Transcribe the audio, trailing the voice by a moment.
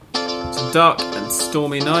dark and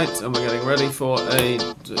stormy night, and we're getting ready for a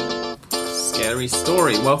scary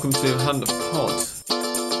story. Welcome to Hand of Pod.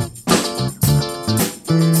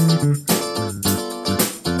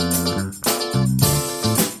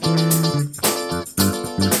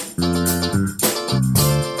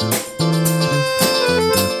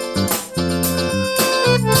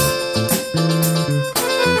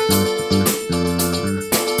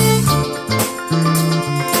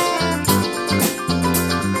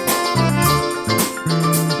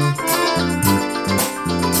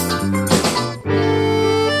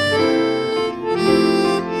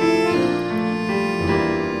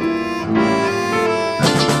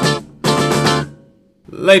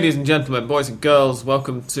 Ladies and gentlemen, boys and girls,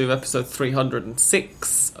 welcome to episode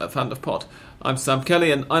 306 of Hand of Pod. I'm Sam Kelly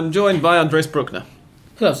and I'm joined by Andres Bruckner.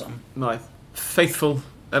 Hello, Sam. My faithful,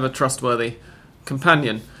 ever trustworthy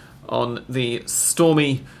companion on the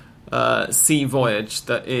stormy sea voyage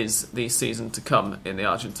that is the season to come in the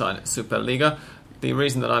Argentine Superliga. The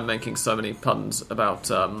reason that I'm making so many puns about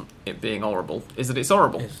it being horrible is that it's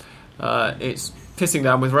horrible. Yes. It's pissing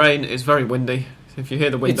down with rain, it's very windy. If you hear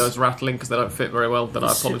the windows rattling because they don't fit very well, then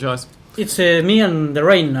I apologise. It's me and the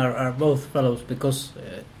rain are both fellows, because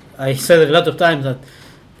I said a lot of times that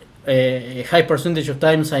a high percentage of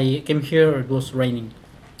times I came here it was raining.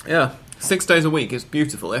 Yeah, 6 days a week is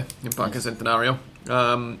beautiful here in Parque Centenario.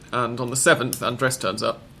 And on the 7th, Andres turns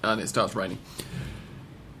up and it starts raining.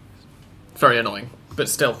 Very annoying, but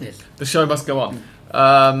still, yes. The show must go on.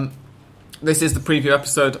 This is the preview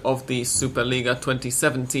episode of the Superliga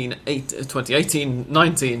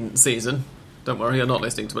 2018-19 season. Don't worry, you're not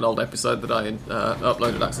listening to an old episode that I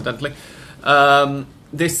uploaded accidentally.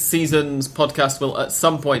 This season's podcast will at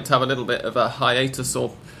some point have a little bit of a hiatus,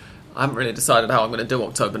 or I haven't really decided how I'm going to do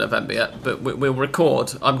October, November yet, but we'll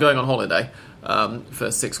record. I'm going on holiday for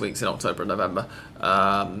 6 weeks in October and November,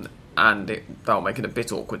 and that'll make it a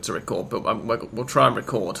bit awkward to record, but we'll try and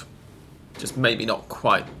record, just maybe not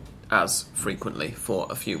quite as frequently for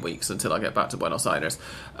a few weeks until I get back to Buenos Aires.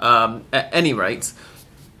 At any rate,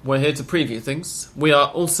 we're here to preview things. We are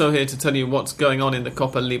also here to tell you what's going on in the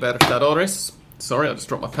Copa Libertadores. Sorry, I just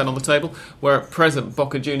dropped my pen on the table. Where at present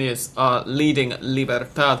Boca Juniors are leading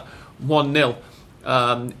Libertad 1-0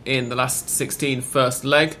 in the last 16 first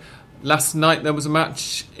leg. Last night there was a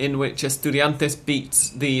match in which Estudiantes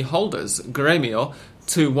beat the holders, Gremio,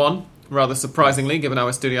 2-1. Rather surprisingly, given how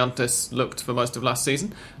Estudiantes looked for most of last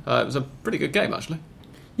season. It was a pretty good game, actually.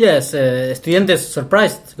 Yes, Estudiantes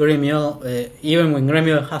surprised Gremio, even when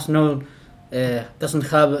Gremio doesn't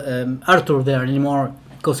have Arthur there anymore,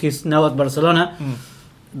 because he's now at Barcelona.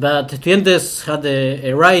 But Estudiantes had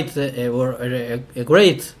a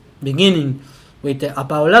great beginning with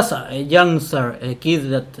Apaolaza, a youngster, a kid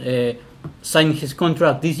that signed his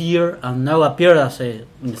contract this year and now appeared as in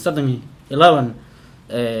the starting 11.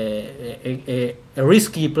 A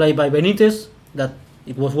risky play by Benitez that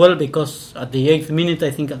it was well, because at the 8th minute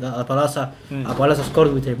I think Apaolaza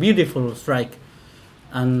scored with a beautiful strike,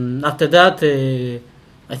 and after that I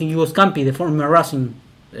think it was Campi, the former Racing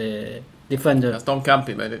defender. Yes, Don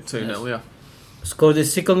Campi made it 2-0, yeah. Scored the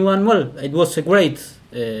second one. Well, it was a great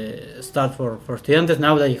start for Estudiantes.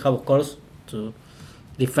 Now they have, of course, to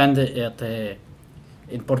defend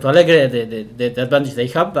in Porto Alegre the advantage they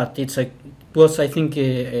have, but it was, I think,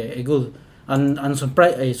 a good and a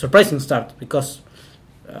surprising start, because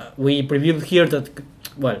we previewed here that,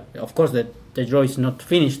 well, of course the draw is not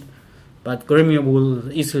finished, but Gremio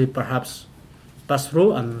will easily perhaps pass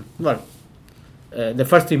through, and well, the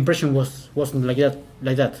first impression wasn't like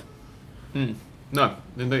that. No,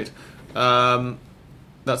 indeed.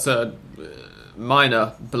 That's a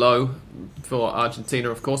minor blow for Argentina,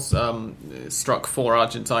 of course. Struck 4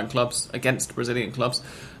 Argentine clubs against Brazilian clubs.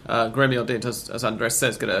 Gremio did, as Andres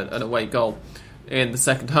says, get an away goal in the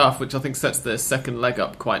second half, which I think sets the second leg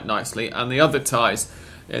up quite nicely. And the other ties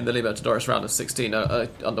in the Libertadores round of 16 are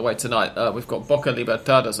underway tonight. We've got Boca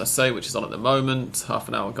Libertad, as I say, which is on at the moment, half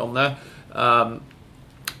an hour gone there.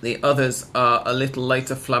 The others are a little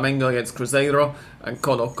later: Flamengo against Cruzeiro and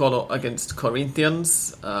Colo-Colo against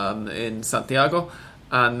Corinthians in Santiago.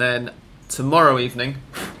 And then tomorrow evening,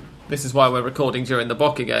 this is why we're recording during the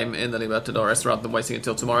Boca game in the Libertadores rather than waiting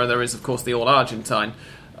until tomorrow, there is, of course, the all-Argentine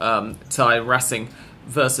tie, Racing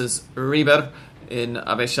versus River in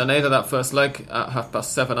Avellaneda, that first leg at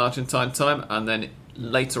 7:30 Argentine time. And then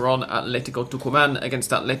later on, Atlético Tucumán against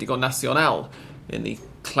Atlético Nacional in the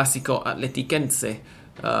Clásico Atletiquense,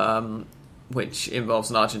 which involves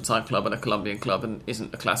an Argentine club and a Colombian club and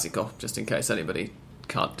isn't a Clásico, just in case anybody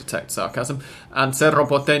can't detect sarcasm. And Cerro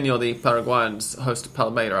Porteño, the Paraguayans, host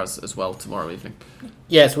Palmeiras as well tomorrow evening.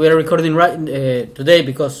 Yes, we are recording today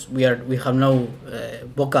because we have no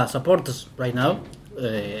Boca supporters right now.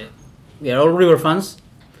 We are all River fans.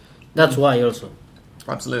 That's why also.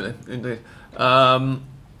 Absolutely, indeed.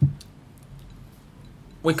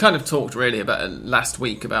 We kind of talked really about last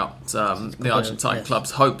week about the Argentine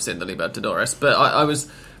club's hopes in the Libertadores, but I was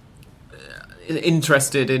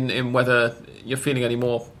interested in whether you're feeling any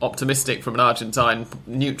more optimistic from an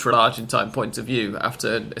neutral Argentine point of view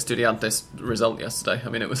after Estudiantes' result yesterday. I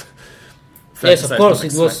mean, it was... Yes, of course,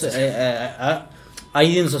 it was... I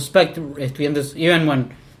didn't suspect Estudiantes, even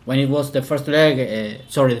when it was the first leg,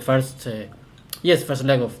 the first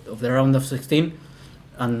leg of the round of 16,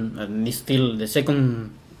 and it's still the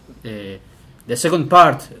second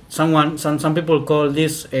part. Some people call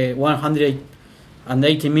this a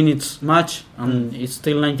 180 minutes match, and it's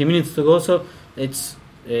still 90 minutes to go. So it's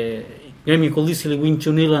Gremio could easily win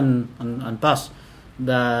 2-0 and pass.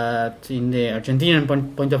 But in the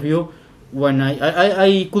Argentinian point of view, when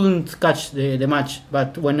I couldn't catch the match,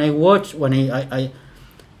 but when I watched, when I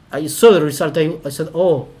saw the result, I said,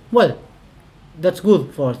 oh well, that's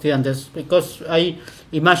good for Estudiantes, because I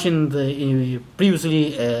imagined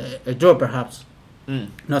previously a draw perhaps,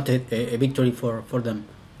 not a victory for them.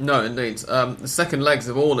 No, indeed. The second legs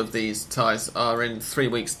of all of these ties are in 3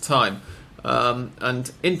 weeks' time.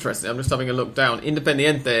 And interesting, I'm just having a look down.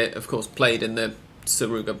 Independiente, of course, played in the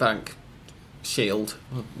Suruga Bank Shield,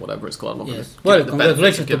 whatever it's called. Yes. Well,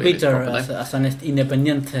 congratulations to Peter as an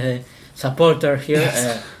Independiente supporter here.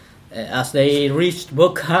 Yes. As they reached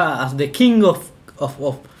Boca as the king of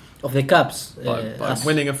the Cups. By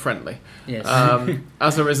winning a friendly. Yes.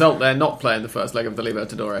 As a result, they're not playing the first leg of the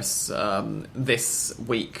Libertadores this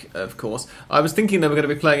week, of course. I was thinking they were going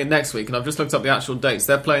to be playing it next week, and I've just looked up the actual dates.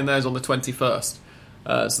 They're playing theirs on the 21st.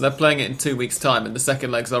 So they're playing it in 2 weeks' time, and the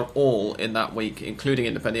second legs are all in that week, including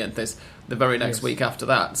Independientes, the very next week after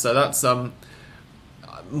that. So that's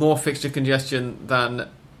more fixture congestion than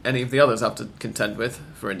any of the others have to contend with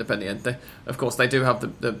for Independiente. Of course, they do have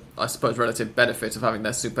the I suppose, relative benefit of having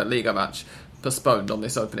their Superliga match postponed on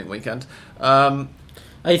this opening weekend. I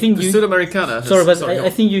think Sudamericana. I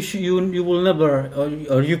think you will never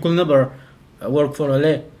or you could never work for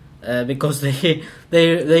Ole because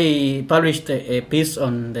they published a piece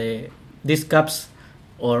on these cups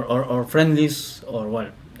or friendlies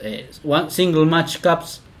or one single match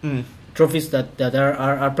cups trophies that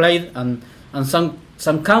are played and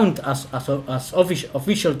some count as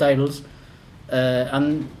official titles,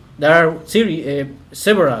 and there are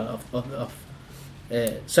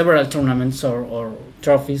several tournaments or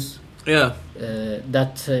trophies. Yeah.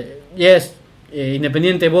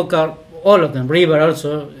 Independiente, Boca, all of them, River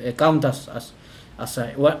also count as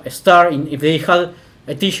a star. If they had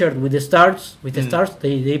a T-shirt with the stars,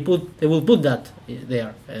 they will put that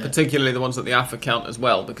there. Particularly the ones at the AFA count as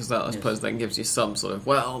well, because that I suppose then gives you some sort of,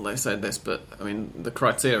 well, they said this, but I mean the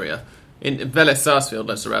criteria. In Vélez Sarsfield,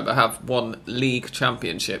 let's remember, have one league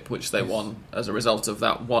championship, which they won as a result of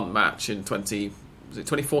that one match in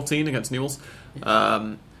 2014 against Newell's.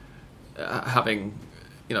 Having,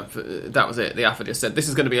 that was it. The AFA just said this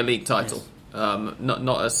is going to be a league title,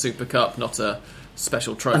 not a Super Cup, not a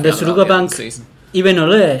special trophy. And the Suruga Bank season. Even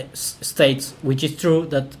Ole states, which is true,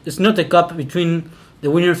 that it's not a cup between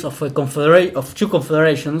the winners of two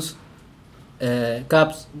confederations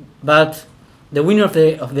cups, but the winner of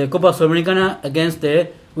the Copa Sudamericana against the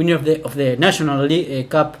winner of the National League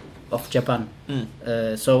Cup of Japan.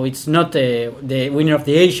 So it's not the winner of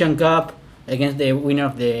the Asian Cup against the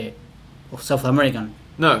winner of South American.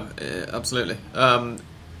 No, absolutely.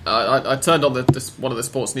 I turned on one of the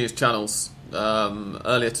sports news channels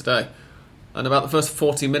earlier today. And about the first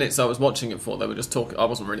 40 minutes I was watching it for, they were just talking. I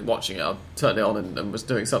wasn't really watching it. I turned it on and was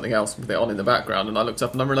doing something else with it on in the background. And I looked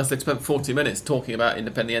up and I realised they'd spent 40 minutes talking about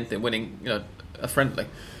Independiente winning, a friendly,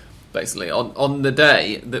 basically on the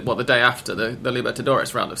day the day after the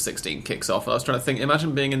Libertadores round of 16 kicks off. And I was trying to think.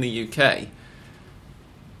 Imagine being in the UK.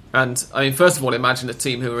 And I mean, first of all, imagine a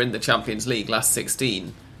team who were in the Champions League last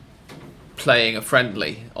 16 playing a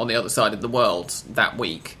friendly on the other side of the world that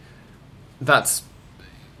week. That's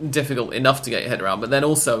difficult enough to get your head around, but then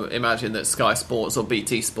also imagine that Sky Sports or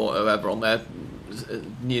BT Sport or whoever on their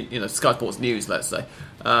Sky Sports News, let's say,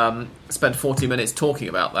 spend 40 minutes talking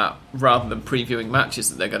about that rather than previewing matches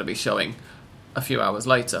that they're going to be showing a few hours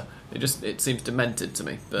later. It seems demented to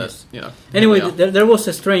me, but yes. Anyway, there was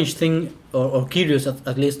a strange thing, or curious,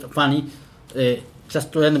 at least funny,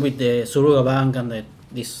 just to end with the Suruga Bank and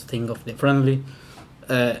this thing of the friendly.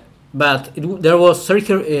 But there was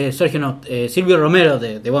Silvio Romero,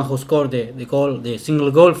 the one who scored the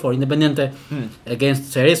single goal for Independiente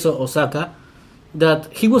against Cerezo Osaka, that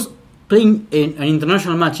he was playing in an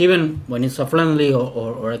international match, even when it's a friendly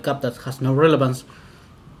or a cup that has no relevance,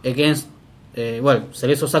 against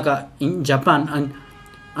Cerezo Osaka in Japan,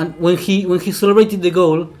 and when he celebrated the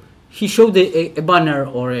goal, he showed a banner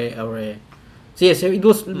yes, it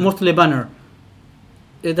was mostly a banner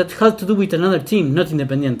that had to do with another team, not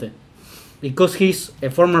Independiente, because he's a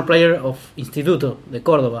former player of Instituto de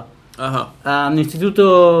Córdoba. And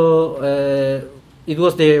Instituto, it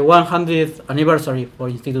was the 100th anniversary for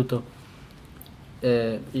Instituto.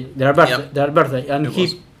 Their birthday, and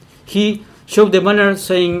he showed the banner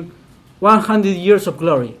saying 100 years of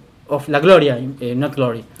glory, of La Gloria, not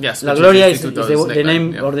glory. Yes, La Gloria is the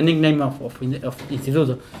name or the nickname of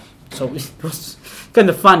Instituto. So it was kind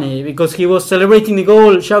of funny because he was celebrating the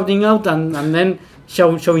goal, shouting out, and then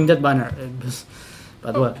showing that banner.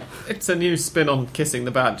 But it's a new spin on kissing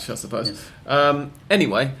the badge, I suppose. Yes.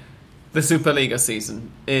 Anyway, the Superliga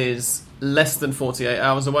season is less than 48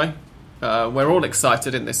 hours away. We're all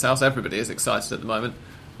excited in this house. Everybody is excited at the moment.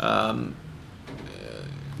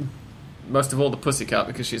 Most of all the pussycat,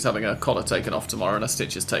 because she's having her collar taken off tomorrow and her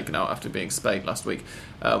stitches taken out after being spayed last week,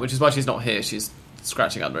 which is why she's not here. She's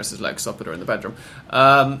scratching Andres' legs up at her in the bedroom.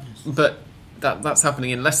 But that's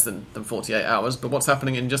happening in less than 48 hours. But what's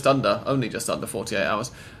happening in only just under 48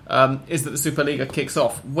 hours, is that the Superliga kicks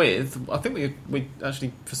off with, I think we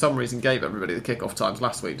actually for some reason gave everybody the kickoff times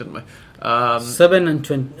last week, didn't we? 7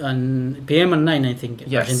 and PM and 9, I think,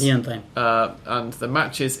 yes. Argentinian time. And the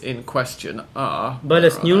matches in question are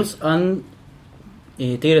Vélez News and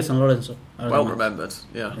Tigre San Lorenzo. Well remembered,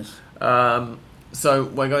 yeah. Yes. So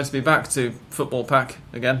we're going to be back to Football Pack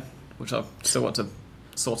again, which I still want to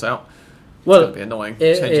sort out. Well, it's going to be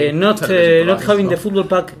be annoying. Not having the Football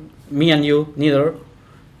Pack, me and you neither,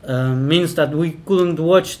 means that we couldn't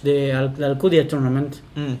watch the Alcudia tournament.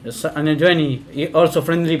 And also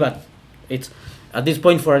friendly, but it's at this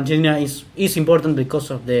point for Argentina is important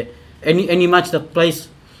because of any match that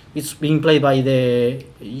it's being played by the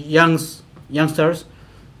youngsters.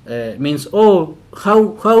 Means how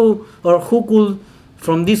or who could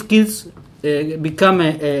from these kids become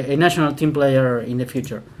a national team player in the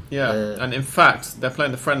future. Yeah, and in fact they're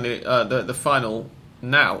playing the friendly the final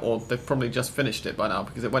now, or they've probably just finished it by now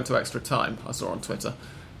because it went to extra time. I saw on Twitter.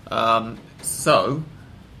 So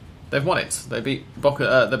they've won it. They beat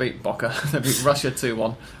Boca. They beat Russia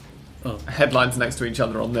 2-1. Oh. Headlines next to each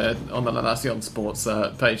other on the La Nación Sports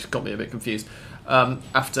page got me a bit confused.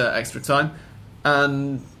 After extra time,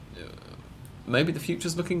 and maybe the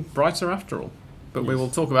future's looking brighter after all. But yes. We will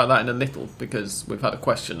talk about that in a little because we've had a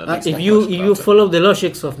question. If you follow the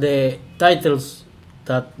logics of the titles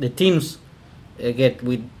that the teams get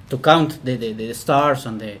to count the stars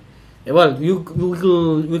and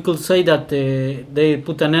we could say that they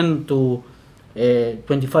put an end to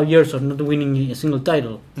 25 years of not winning a single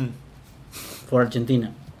title for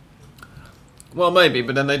Argentina. Well, maybe,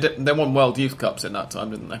 but then they won World Youth Cups in that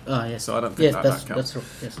time, didn't they? Ah, yes. So I don't think that counts. That's true.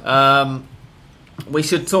 Yes. We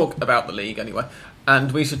should talk about the league anyway,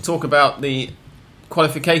 and we should talk about the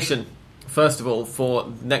qualification first of all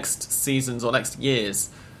for next season's or next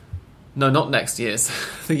year's. No, not next year's.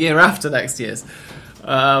 The year after next year's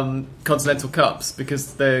Continental Cups,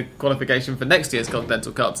 because the qualification for next year's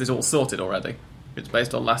Continental Cups is all sorted already. It's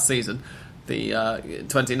based on last season. The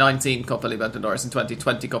 2019 Copa Libertadores and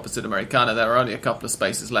 2020 Copa Sudamericana, there are only a couple of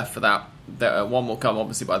spaces left for that. One will come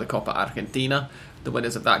obviously by the Copa Argentina. The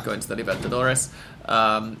winners of that go into the Libertadores.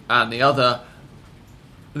 And the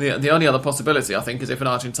only other possibility, I think, is if an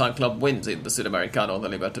Argentine club wins either the Sudamericana or the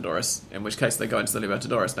Libertadores, in which case they go into the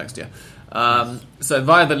Libertadores next year. So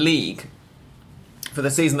via the league, for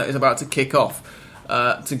the season that is about to kick off,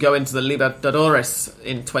 to go into the Libertadores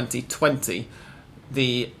in 2020,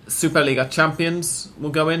 the Superliga champions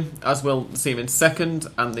will go in, as will the team in second,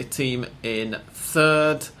 and the team in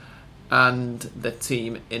third, and the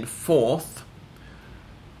team in fourth.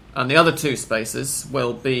 And the other two spaces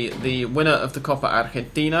will be the winner of the Copa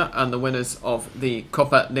Argentina and the winners of the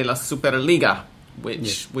Copa de la Superliga,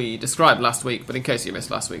 which we described last week. But in case you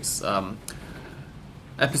missed last week's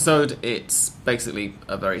episode, it's basically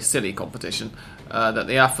a very silly competition that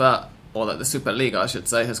the AFA, or that the Superliga, I should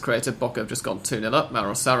say, has created. Boca have just gone 2-0 up.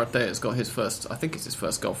 Mauro Zarate has got his first, I think it's his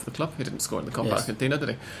first goal for the club. He didn't score in the Copa Argentina, did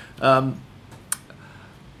he?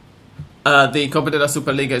 The Copa de la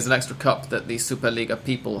Superliga is an extra cup that the Superliga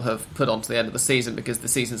people have put on to the end of the season because the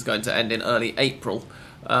season's going to end in early April.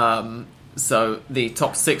 So the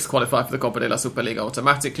top 6 qualify for the Copa de la Superliga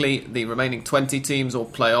automatically. The remaining 20 teams all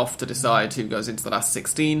play off to decide who goes into the last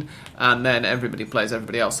 16, and then everybody plays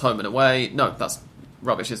everybody else home and away. No, that's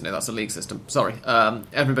rubbish, isn't it? That's a league system. Sorry.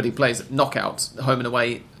 Everybody plays knockouts, home and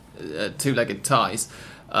away, two-legged ties.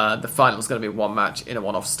 The final is going to be one match in a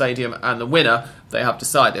one-off stadium, and the winner, they have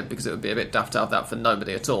decided, because it would be a bit daft to have that for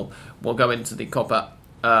nobody at all, will go into the Copa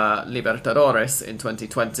Libertadores in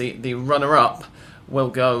 2020. The runner-up will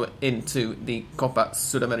go into the Copa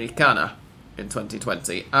Sudamericana in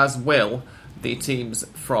 2020, as will the teams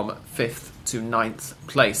from 5th to 9th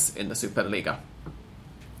place in the Superliga.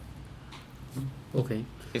 Okay.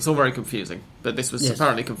 It's all very confusing, but this was Yes.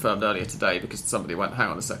 apparently confirmed earlier today because somebody went, hang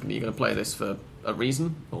on a second, are you going to play this for a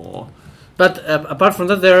reason? Or But apart from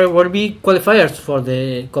that, there will be qualifiers for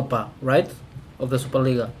the Copa, right? Of the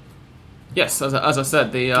Superliga. yes, as I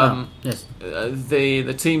said, Yes.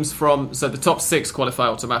 the teams from, so the top 6 qualify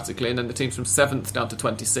automatically, and then the teams from 7th down to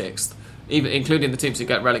 26th, even including the teams who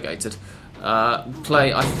get relegated,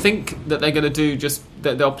 play. I think that they're going to do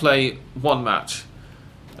they'll play one match.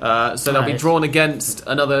 So they'll be Nice. drawn against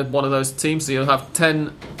another one of those teams. So you'll have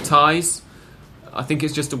 10 ties. I think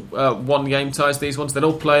it's just one game ties, these ones. They'll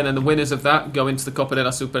all play, and then the winners of that go into the Copa de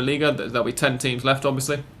la Superliga. There'll be 10 teams left,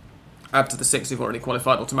 obviously. Add to the 6 who've already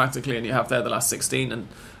qualified automatically, and you have there the last 16, and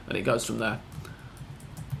it goes from there.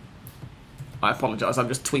 I apologise, I'm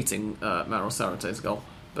just tweeting Manuel Sarate's goal.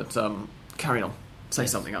 But carry on. Say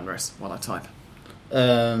something, Andres, while I type.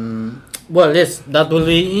 Well, yes, that will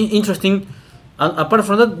be interesting. And apart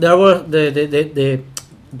from that, there were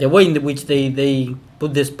the way in which they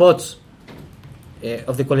put the spots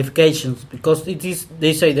of the qualifications, because it is,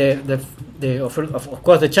 they say of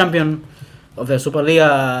course the champion of the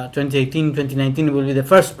Superliga 2018-2019 will be the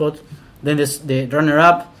first spot, then the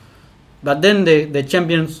runner-up, but then the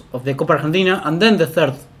champions of the Copa Argentina, and then the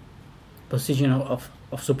third position of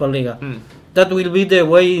Superliga. That will be the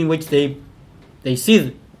way in which they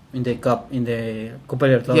seed in the cup, in the Copa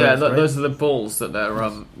Libertadores. Yeah, right? those are the balls that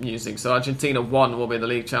they're using. So Argentina 1 will be the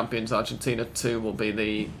league champions, Argentina 2 will be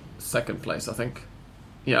the second place, I think.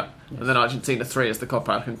 Yeah, and then Argentina 3 is the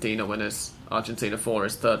Copa Argentina winners, Argentina 4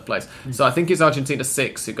 is third place. So I think it's Argentina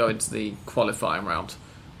 6 who go into the qualifying round,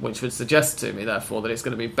 which would suggest to me, therefore, that it's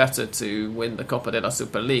going to be better to win the Copa de la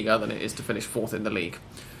Superliga than it is to finish 4th in the league.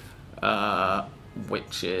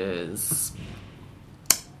 Which is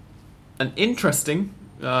an interesting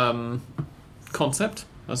concept,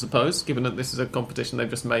 I suppose, given that this is a competition they've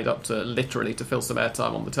just made up to literally to fill some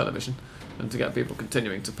airtime on the television and to get people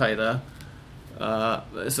continuing to pay their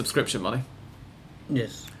subscription money.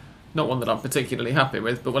 Yes. Not one that I'm particularly happy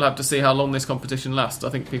with, but we'll have to see how long this competition lasts. I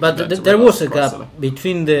think people. But there was a gap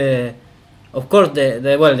between the, of course,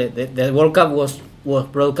 the World Cup was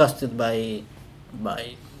broadcasted by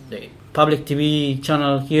the public TV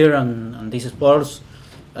channel here and this sports.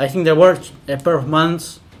 I think there were a pair of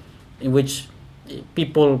months in which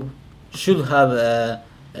people should have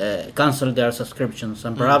cancelled their subscriptions,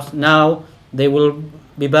 and perhaps now they will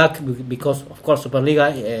be back because, of course,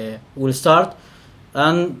 Superliga will start,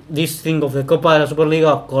 and this thing of the Copa de la Superliga,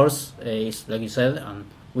 of course, is, like you said, and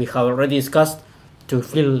we have already discussed, to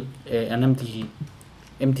fill an empty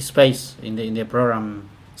space in the program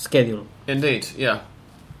schedule. Indeed, yeah.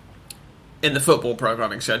 In the football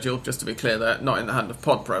programming schedule, just to be clear, there, not in the Hand of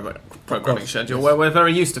Pod programming schedule, yes. where we're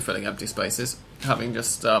very used to filling empty spaces, having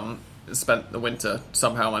just spent the winter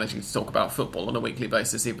somehow managing to talk about football on a weekly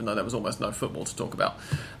basis, even though there was almost no football to talk about.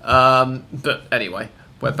 But anyway,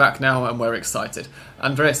 we're back now and we're excited.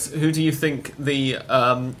 Andres, who do you think we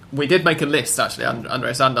did make a list, actually,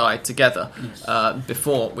 Andres and I, together,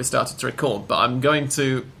 before we started to record, but I'm going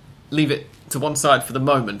to leave it to one side for the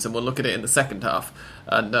moment, and we'll look at it in the second half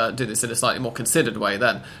and do this in a slightly more considered way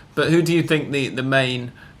then. But who do you think the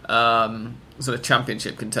main sort of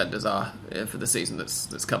championship contenders are for the season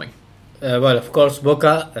that's coming? Well, of course,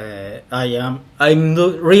 Boca. I'm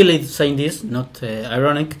really saying this, not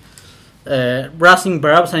ironic. Racing,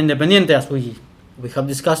 perhaps, and Independiente, as we have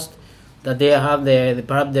discussed, that they have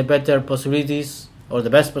perhaps the better possibilities or the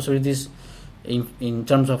best possibilities in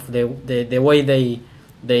terms of the way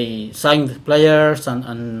they signed players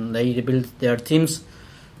and they rebuilt their teams,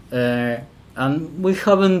 and we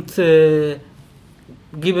haven't we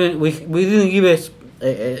didn't give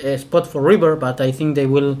a spot for River, but I think they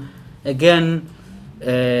will again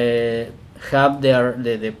have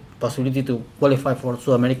the possibility to qualify for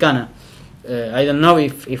Sudamericana. I don't know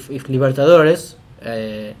if Libertadores.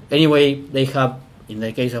 Anyway, they have, in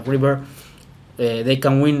the case of River, they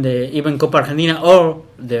can win even Copa Argentina or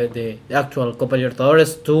the actual Copa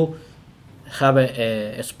Libertadores to have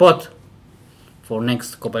a spot for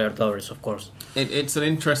next Copa Libertadores, of course. It's an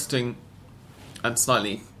interesting and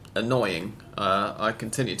slightly annoying, I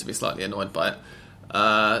continue to be slightly annoyed by it,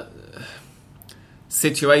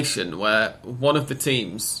 situation where one of the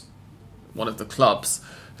teams, one of the clubs,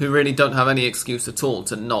 who really don't have any excuse at all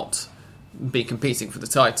to not be competing for the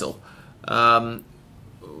title,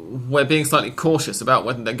 we're being slightly cautious about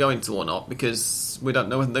whether they're going to or not, because we don't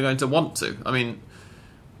know whether they're going to want to. I mean,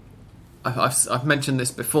 I've mentioned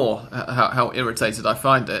this before, how irritated I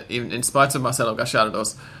find it, even in spite of Marcelo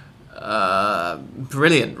Gallardo's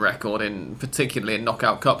brilliant record, particularly in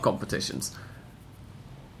knockout cup competitions.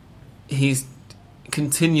 He's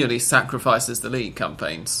continually sacrifices the league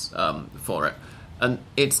campaigns for it, and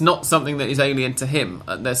it's not something that is alien to him.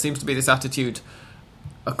 There seems to be this attitude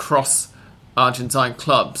across Argentine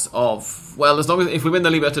clubs of, well, as long as if we win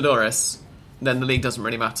the Libertadores, then the league doesn't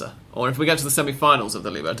really matter, or if we get to the semi-finals of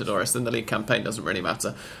the Libertadores, then the league campaign doesn't really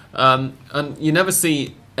matter, and you never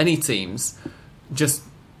see any teams just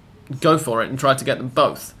go for it and try to get them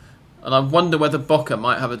both. And I wonder whether Boca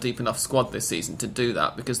might have a deep enough squad this season to do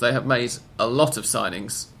that, because they have made a lot of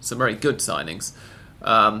signings, some very good signings.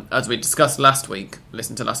 As we discussed last week,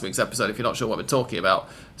 listen to last week's episode if you're not sure what we're talking about.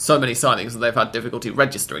 So many signings that they've had difficulty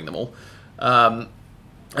registering them all. And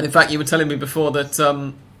in fact, you were telling me before that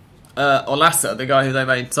Olasa, the guy who they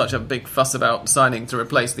made such a big fuss about signing to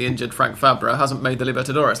replace the injured Frank Fabra, hasn't made the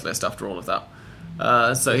Libertadores list after all of that.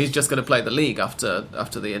 So he's just going to play the league after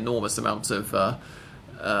the enormous amount of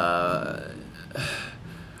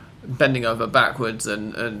bending over backwards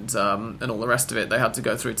and all the rest of it they had to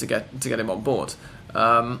go through to get him on board.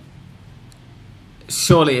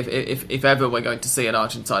 Surely, if ever we're going to see an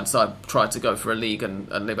Argentine side try to go for a league and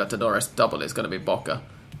Libertadores double, it's going to be Boca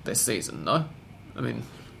this season. No, I mean,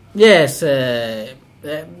 yes. The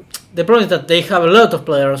problem is that they have a lot of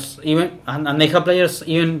players, even and they have players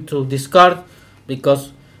even to discard,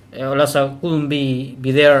 because Olasa couldn't be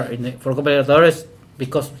there for Copa Libertadores,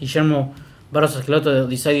 because Guillermo Barros Esqueloto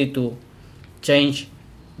decided to change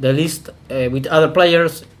the list with other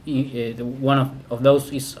players. One of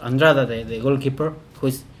those is Andrada, the goalkeeper, who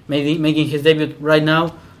is making his debut right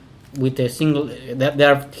now with a single.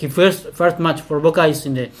 His first match for Boca is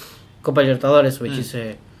in the Copa Libertadores, which is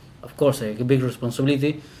of course a big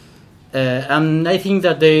responsibility. And I think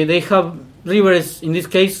that they have Rivers in this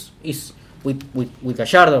case is with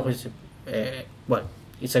Gallardo, who is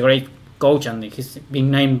it's a great coach, and he's been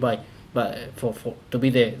named to be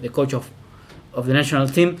the coach of the national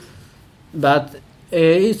team. But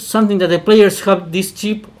it's something that the players have this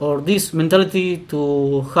chip or this mentality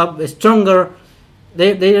to have a stronger.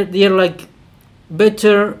 They are like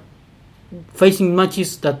better facing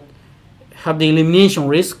matches that have the elimination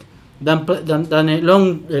risk than a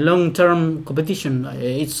long term competition.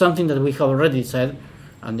 It's something that we have already said,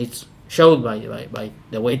 and it's showed by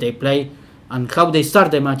the way they play and how they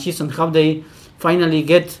start the matches and how they finally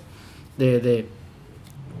get we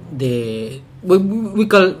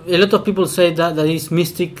call, a lot of people say that is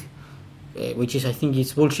mystic, which is, I think,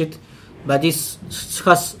 it's bullshit, but this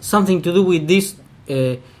has something to do with this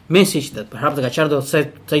message that perhaps Gallardo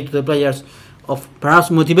said to the players, of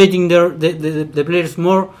perhaps motivating the players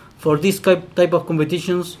more for this type of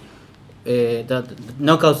competitions, that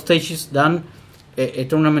knockout stages, than a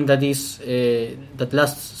tournament that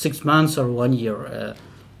lasts 6 months or 1 year,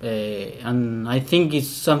 and I think it's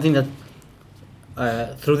something that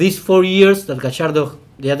through these 4 years that Gallardo,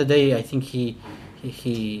 the other day I think he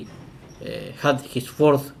had his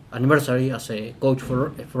 4th anniversary as a coach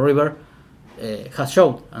for River, has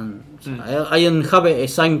showed, and I don't have a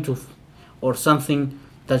sign or something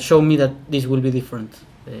that show me that this will be different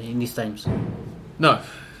in these times. No,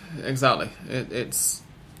 exactly. It's,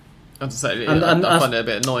 as I say, I find it a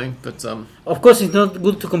bit annoying, but of course it's not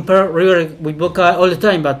good to compare River with Boca all the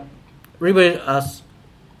time, but River as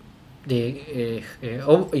in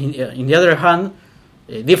the other hand,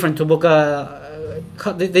 different to Boca,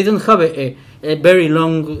 they don't have a very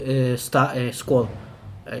long squad.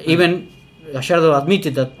 Even Gallardo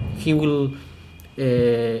admitted that he will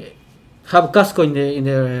have Casco in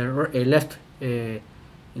the left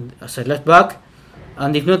as a left back,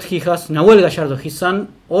 and if not, he has Nahuel Gallardo, his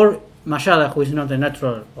son, or Mayada, who is not a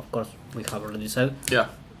natural, of course, we have already said. Yeah,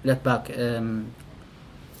 left back.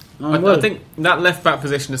 I think that left back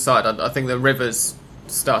position aside, I think the Rivers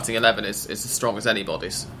starting 11 is as strong as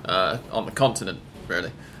anybody's on the continent,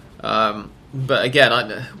 really. But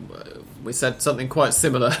again, we said something quite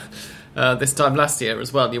similar this time last year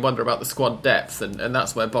as well. You wonder about the squad depth, and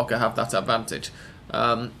that's where Boca have that advantage.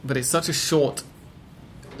 But it's such a short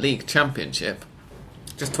league championship,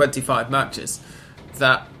 just 25 matches,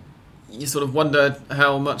 that you sort of wonder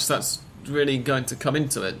how much that's really going to come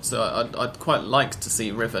into it. So I'd quite like to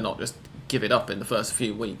see River not just give it up in the first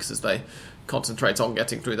few weeks as they concentrate on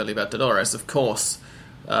getting through the Libertadores. Of course,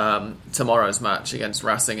 tomorrow's match against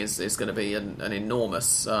Racing is going to be an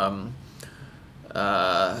enormous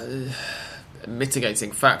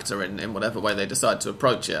mitigating factor in whatever way they decide to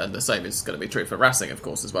approach it, and the same is going to be true for Racing, of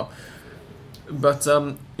course, as well. But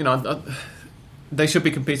they should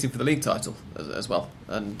be competing for the league title as well,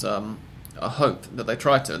 and I hope that they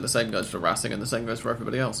try to, and the same goes for Racing and the same goes for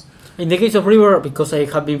everybody else. In the case of River, because I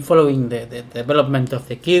have been following the development of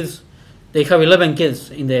the kids, they have 11 kids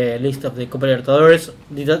in the list of the Copa Libertadores.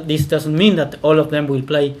 This doesn't mean that all of them will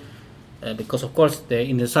play, because of course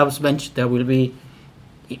in the subs bench there will be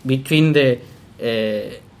between the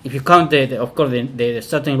if you count the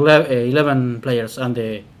starting 11 players and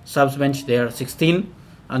the subs bench, there are 16,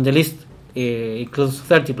 and the list includes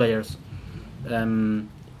 30 players,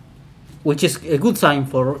 which is a good sign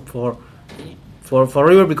for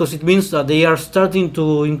River, because it means that they are starting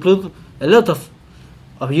to include a lot of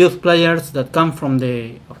youth players that come from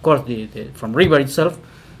from River itself,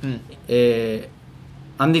 and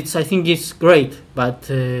I think it's great, but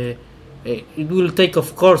it will take,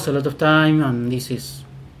 of course, a lot of time, and this is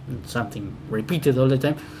something repeated all the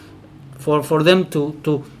time for them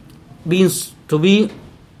to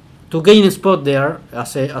gain a spot there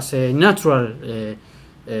as a natural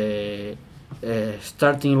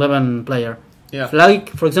starting 11 player. Yeah. Like,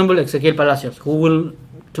 for example, Ezequiel Palacios, who will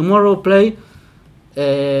tomorrow play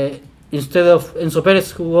instead of Enzo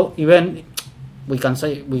Perez, who even we can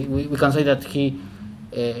say that he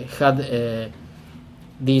had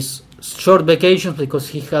these short vacations because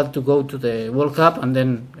he had to go to the World Cup and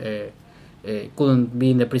then couldn't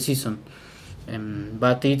be in the preseason.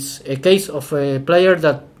 But it's a case of a player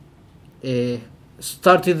that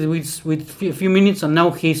started with few minutes, and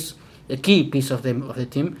now he's a key piece of the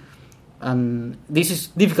team. And this is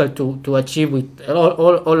difficult to achieve with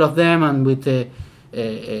all of them, and with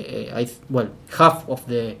half of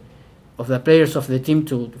the players of the team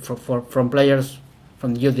from players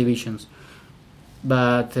from the youth divisions.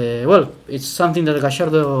 But it's something that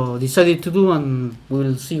Gallardo decided to do, and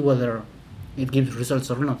we'll see whether it gives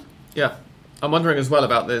results or not. Yeah, I'm wondering as well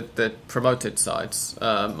about the promoted sides.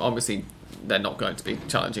 Obviously, they're not going to be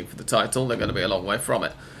challenging for the title; they're going to be a long way from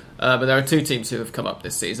it. But there are two teams who have come up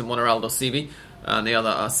this season. One are Aldosivi, and the other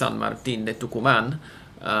are San Martín de Tucumán,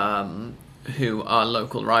 who are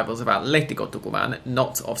local rivals of Atlético Tucumán,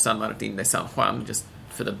 not of San Martín de San Juan, just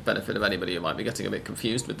for the benefit of anybody who might be getting a bit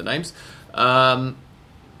confused with the names.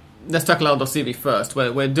 Let's tackle Aldosivi first.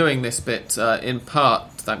 We're doing this bit in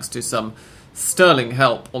part thanks to some sterling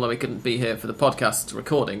help, although he couldn't be here for the podcast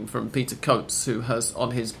recording, from Peter Coates, who has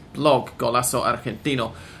on his blog Golazo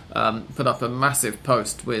Argentino put up a massive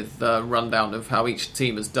post with a rundown of how each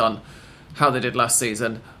team has done, how they did last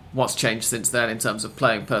season, what's changed since then in terms of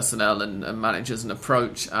playing personnel and managers and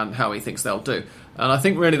approach, and how he thinks they'll do. And I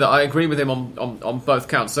think really that I agree with him on both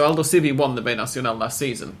counts. So Aldosivi won the B Nacional last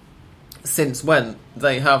season, since when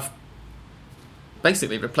they have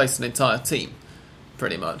basically replaced an entire team,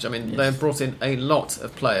 pretty much. I mean, yes. They've brought in a lot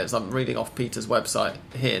of players. I'm reading off Peter's website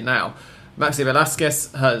here now. Maxi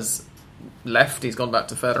Velázquez has left. He's gone back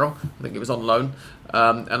to Ferro. I think he was on loan.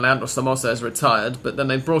 And Leandro Somoza has retired. But then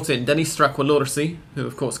they've brought in Denis Straqualorsi, who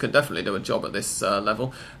of course can definitely do a job at this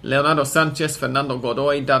level. Leonardo Sanchez, Fernando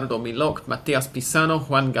Godoy, Dardo Milok, Matias Pisano,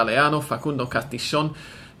 Juan Galeano, Facundo Castillon,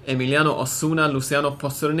 Emiliano Osuna, Luciano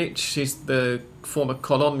Posturnic. He's the former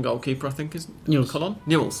Colón goalkeeper, I think, isn't Newell's. Colón?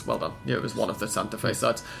 Newell's, well done. Yeah, it was one of the Santa Fe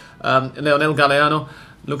sides. Leonel Galeano,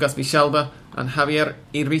 Lucas Vichalba, and Javier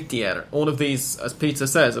Irritier. All of these, as Peter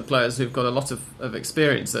says, are players who've got a lot of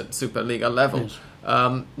experience at Superliga level. Yes.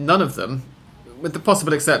 None of them, with the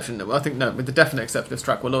possible exception, with the definite exception of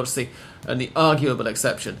Straqualorsi and the arguable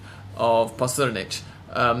exception of Posturnic,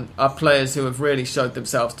 are players who have really showed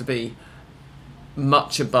themselves to be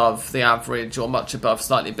much above the average, or much above,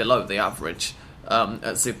 slightly below the average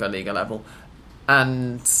at Superliga level.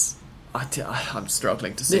 And I'm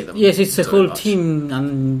struggling to see them. Yes, it's a whole team,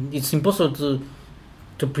 and it's impossible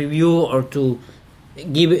to preview or to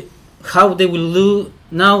give how they will do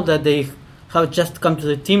now that they have just come to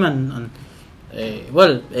the team. And we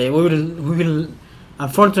will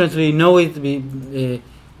unfortunately know it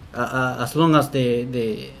as long as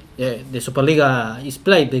the Superliga is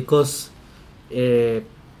played, because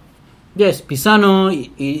yes, Pisano,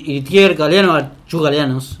 Irritier, Galeano are two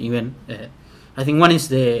Galeanos even. I think one is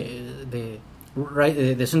the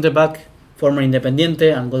centre back, former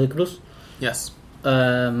Independiente, and Godoy Cruz. Yes.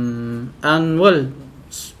 And with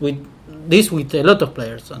a lot of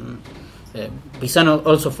players, and Pisano,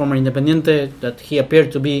 also former Independiente, that he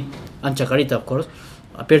appeared to be, and Chacarita, of course,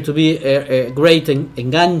 appeared to be a great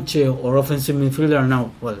enganche or offensive midfielder.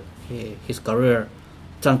 Now, well, his career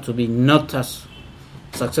turned to be not as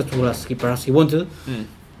successful as he perhaps he wanted.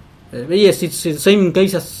 But yes, it's the same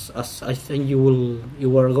case as I think you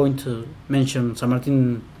were going to mention San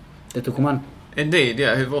Martin de Tucumán. Indeed,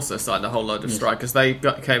 yeah, who've also signed a whole load of strikers. They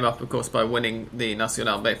came up, of course, by winning the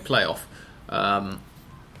Nacional B playoff,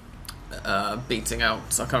 beating out,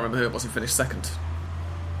 I can't remember who it was who finished second.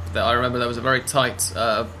 I remember there was a very tight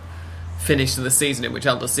finish to the season in which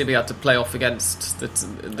Aldosivi had to play off against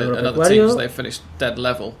another team, so they finished dead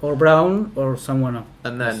level. Or Brown, or someone else.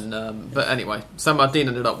 And then, but anyway, San Martin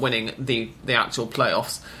ended up winning the actual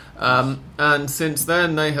playoffs. And since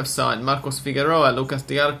then, they have signed Marcos Figueroa, Lucas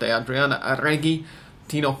Diarte, Adriana Arregui,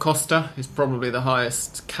 Tino Costa, who's probably the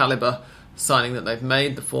highest caliber signing that they've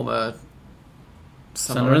made, the former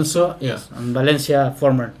San Lorenzo, yes, and Valencia,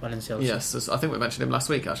 former Valencia also. Yes, I think we mentioned him last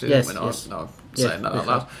week, actually, yes, didn't we? Yes. No, saying that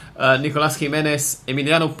out loud. Nicolas Jimenez,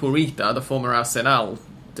 Emiliano Purita, the former Arsenal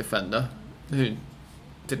defender, who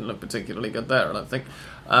didn't look particularly good there, I don't think.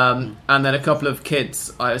 And then a couple of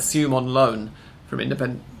kids, I assume on loan from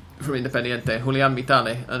Independiente, Julian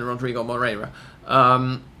Vitale and Rodrigo Moreira.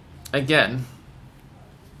 Again,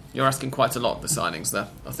 you're asking quite a lot of the signings there,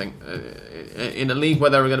 I think. In a league where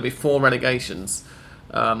there are going to be 4 relegations,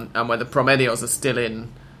 and where the promedios are still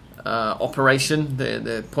in operation,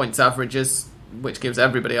 the points averages, which gives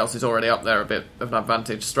everybody else who's already up there a bit of an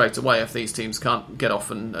advantage straight away if these teams can't get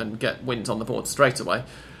off and get wins on the board straight away.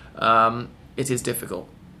 It is difficult.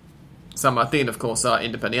 San Martin, of course, are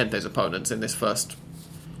Independiente's opponents in this first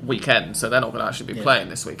weekend, so they're not going to actually be playing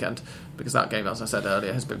this weekend because that game, as I said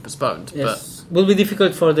earlier, has been postponed. Yes, but will be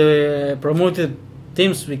difficult for the promoted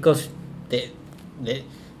teams because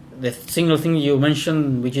the single thing you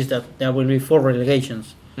mentioned, which is that there will be 4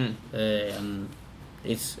 relegations, and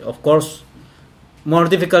it's of course more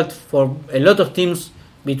difficult for a lot of teams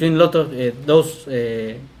between a lot of those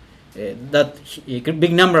that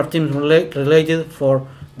big number of teams related for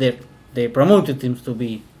the promoted teams to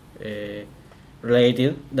be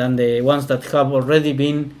related than the ones that have already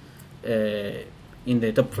been in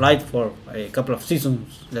the top flight for a couple of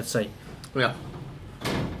seasons, let's say. Yeah.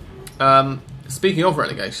 Speaking of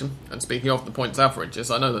relegation, and speaking of the points averages,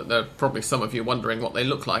 I know that there are probably some of you wondering what they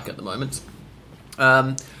look like at the moment.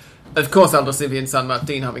 Of course, Aldosivi and San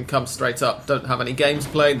Martin, having come straight up, don't have any games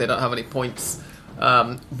played, they don't have any points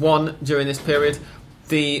won during this period.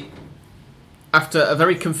 After a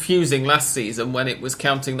very confusing last season when it was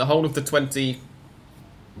counting the whole of the 20...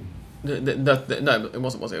 no, it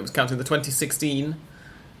wasn't, was it? It was counting the 2016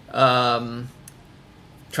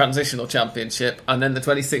 transitional championship and then the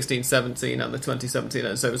 2016-17 and the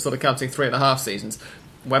 2017. So it was sort of counting 3.5 seasons.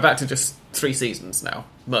 We're back to just 3 seasons now,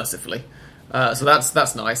 mercifully. So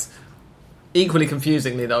that's nice. Equally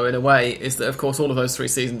confusingly, though, in a way, is that, of course, all of those 3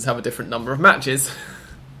 seasons have a different number of matches.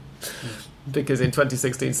 Because in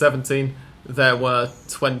 2016-17, there were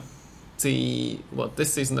 20... Well,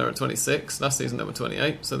 this season there were 26. Last season there were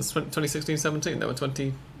 28. So this 2016-17, there were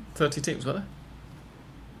 30 teams, were there?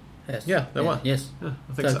 Yes. Yeah, there were. Yes. Yeah,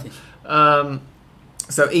 I think 30. so.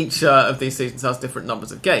 So each of these seasons has different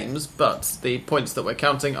numbers of games, but the points that we're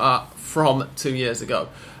counting are from 2 years ago.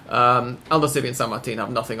 Aldosivi and San Martin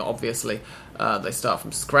have nothing, obviously. They start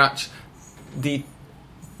from scratch. The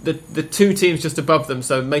 2 teams just above them,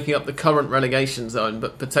 so making up the current relegation zone,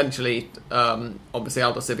 but potentially, obviously,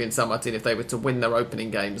 Aldosivi and San Martin, if they were to win their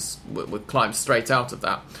opening games, would climb straight out of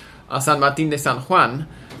that, are San Martin de San Juan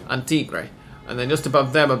and Tigre. And then just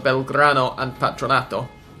above them are Belgrano and Patronato,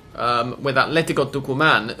 with Atlético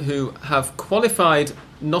Tucumán, who have qualified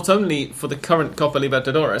not only for the current Copa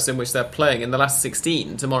Libertadores, in which they're playing in the last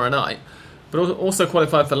 16 tomorrow night, but also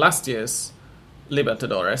qualified for last year's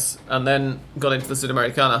Libertadores, and then got into the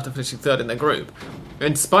Sudamericana after finishing 3rd in their group.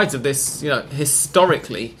 In spite of this,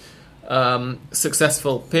 historically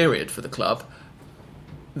successful period for the club,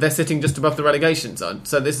 they're sitting just above the relegation zone.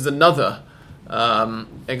 So this is another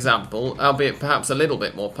example, albeit perhaps a little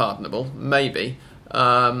bit more pardonable, maybe,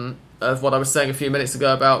 of what I was saying a few minutes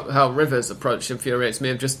ago about how River's approach infuriates me,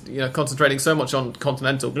 of just concentrating so much on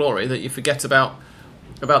continental glory that you forget about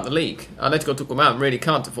the league. Atletico Tucumán really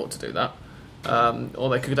can't afford to do that, or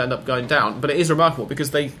they could end up going down. But it is remarkable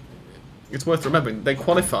because it's worth remembering, they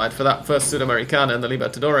qualified for that first Sudamericana and the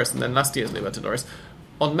Libertadores and then last year's Libertadores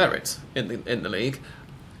on merit in the league,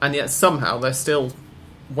 and yet somehow they're still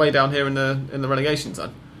way down here in the relegation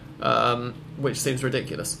zone, which seems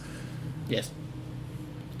ridiculous. Yes.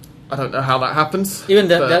 I don't know how that happens. Even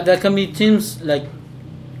that can be teams like,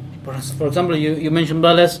 for example, you mentioned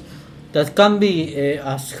Vélez. that can be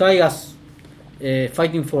as high as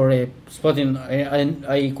fighting for a spot in,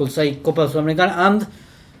 I could say, Copa Sudamericana, and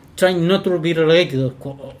trying not to be relegated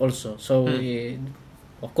also. So,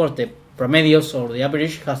 of course, the promedios or the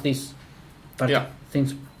average has these particular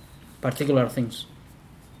things.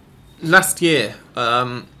 Last year,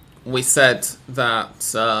 we said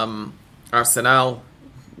that Arsenal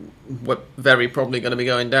were very probably going to be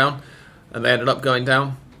going down, and they ended up going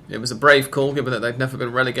down. It was a brave call, given that they'd never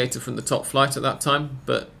been relegated from the top flight at that time,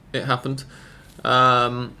 but it happened.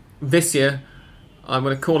 This year, I'm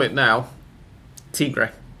going to call it now,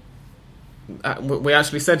 Tigre. We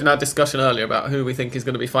actually said in our discussion earlier about who we think is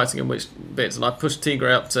going to be fighting in which bits, and I pushed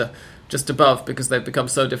Tigre up to just above because they've become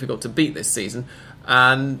so difficult to beat this season.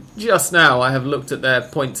 And just now I have looked at their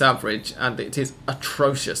points average, and it is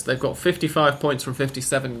atrocious. They've got 55 points from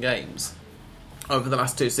 57 games over the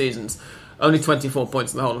last 2 seasons. Only 24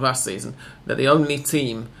 points in the whole of last season. They're the only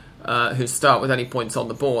team who start with any points on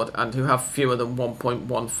the board and who have fewer than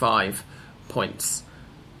 1.15 points.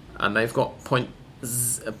 And they've got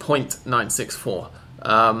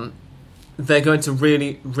 0.964. They're going to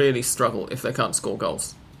really, really struggle if they can't score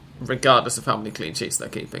goals, regardless of how many clean sheets they're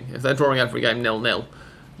keeping. If they're drawing every game 0-0,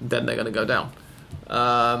 then they're going to go down.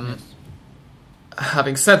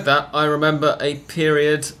 Having said that, I remember a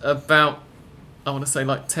period about, I want to say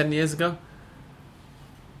like 10 years ago.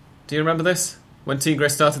 Do you remember this? When Tigre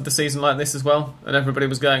started the season like this as well, and everybody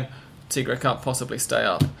was going, Tigre can't possibly stay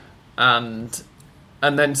up. And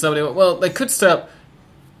then somebody went, well, they could stay up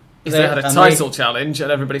if they had a title challenge, and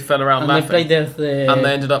everybody fell around laughing. And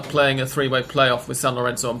they ended up playing a 3-way playoff with San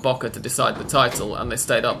Lorenzo and Boca to decide the title, and they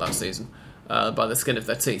stayed up that season by the skin of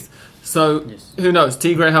their teeth. So, Who knows?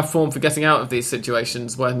 Tigre have form for getting out of these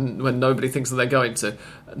situations when nobody thinks that they're going to.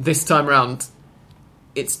 This time round,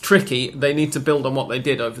 it's tricky. They need to build on what they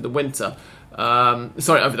did over the winter. Over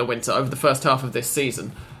the first half of this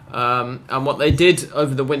season. And what they did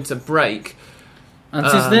over the winter break. And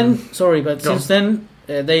since then,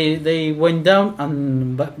 they went down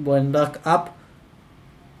and went back up,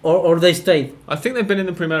 or they stayed. I think they've been in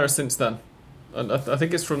the Primera since then. And I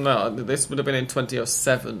think it's from now. This would have been in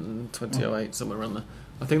 2007, 2008, somewhere around there.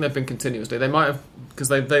 I think they've been continuously. They might have, because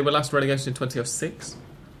they were last relegated in 2006.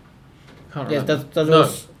 Can't remember. That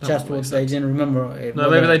was just what I didn't remember.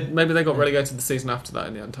 Maybe they got relegated the season after that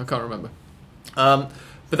in the end. I can't remember. But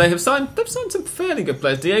they've signed some fairly good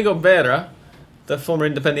players. Diego Vera, the former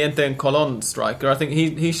Independiente and Colón striker, I think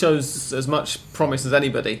he shows as much promise as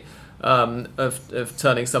anybody of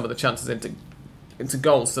turning some of the chances into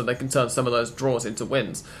goals, so they can turn some of those draws into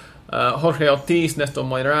wins. Jorge Ortiz, Nestor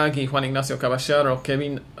Moiragui, Juan Ignacio Caballero,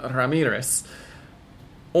 Kevin Ramirez,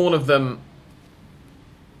 all of them,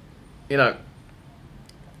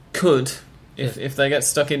 could, if they get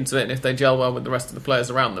stuck into it and if they gel well with the rest of the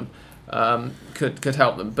players around them, could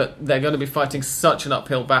help them. But they're going to be fighting such an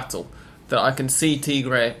uphill battle that I can see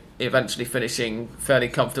Tigre eventually finishing fairly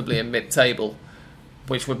comfortably in mid-table,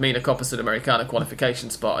 which would mean a Copa Sudamericana qualification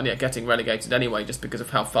spot, and yet getting relegated anyway just because of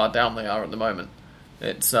how far down they are at the moment.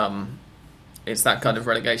 It's that kind of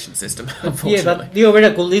relegation system, unfortunately. Yeah, but Diego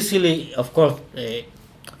Vera could easily, of course,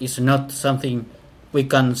 it's not something we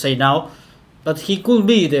can say now, but he could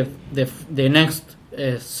be the next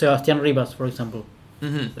Sebastián Rivas, for example.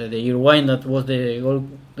 Mm-hmm. The Uruguayan that was the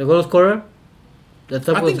goal scorer. I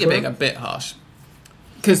think you're being a bit harsh,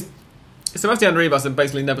 because Sebastián Rivas had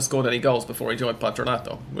basically never scored any goals before he joined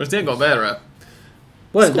Patronato, whereas Diego Vera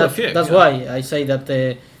that's why I say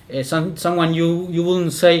that someone you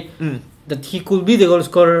wouldn't say that he could be the goal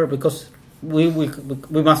scorer, because we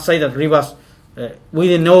must say that Rivas, we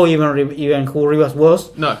didn't know even who Rivas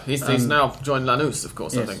was. No, he's now joined Lanús, of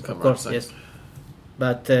course. Yes, I think. Of course, yes.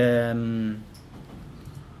 But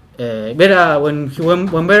Vera, when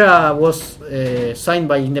Vera was signed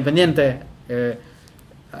by Independiente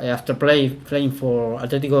after playing for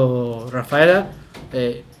Atlético Rafaela,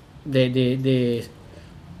 the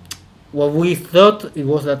what we thought it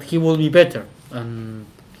was that he would be better, and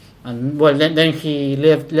well then he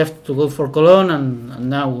left to go for Colón, and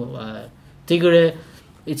now Tigre.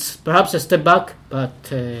 It's perhaps a step back,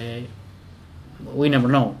 but we never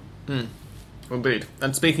know. Indeed.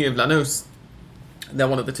 And speaking of Lanús, they're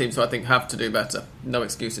one of the teams who I think have to do better. No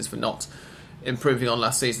excuses for not improving on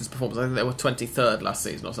last season's performance. I think they were 23rd last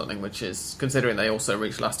season or something, which is, considering they also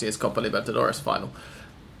reached last year's Copa Libertadores final,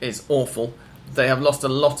 is awful. They have lost a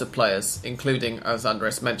lot of players, including, as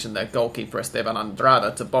Andres mentioned, their goalkeeper Esteban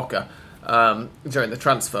Andrada to Boca during the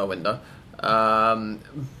transfer window.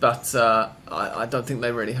 But I don't think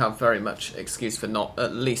they really have very much excuse for not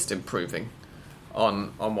at least improving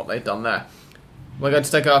on what they've done there. We're going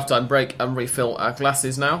to take a half-time break and refill our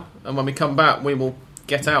glasses now. And when we come back, we will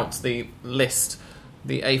get out the list,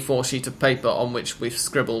 the A4 sheet of paper on which we've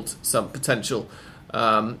scribbled some potential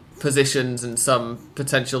positions and some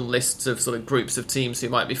potential lists of sort of groups of teams who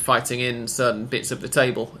might be fighting in certain bits of the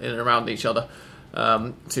table in and around each other,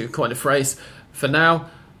 to coin a phrase. For now,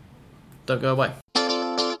 don't go away.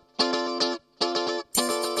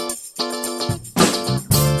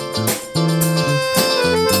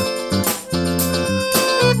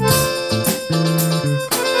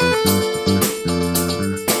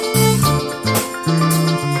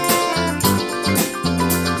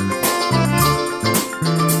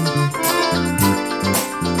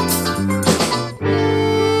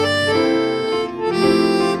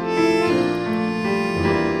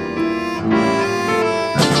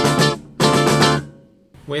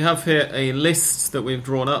 We have here a list that we've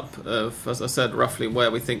drawn up of, as I said, roughly where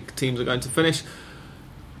we think teams are going to finish.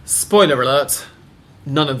 Spoiler alert,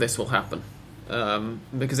 none of this will happen,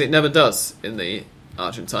 because it never does in the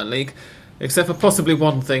Argentine League, except for possibly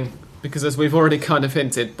one thing, because as we've already kind of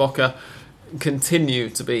hinted, Boca continue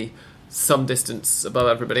to be some distance above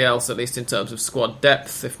everybody else, at least in terms of squad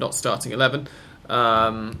depth, if not starting 11.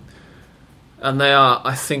 And they are,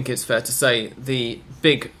 I think it's fair to say, the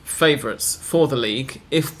big favourites for the league.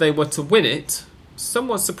 If they were to win it,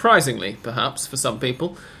 somewhat surprisingly, perhaps, for some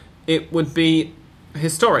people, it would be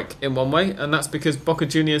historic in one way, and that's because Boca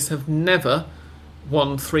Juniors have never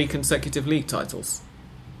won 3 consecutive league titles.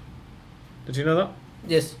 Did you know that?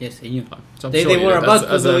 Yes, I knew. So I'm They sure you were did. about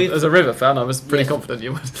to as do a, it. as a River fan, I was pretty Yes. confident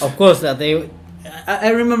you would. Of course, that they. I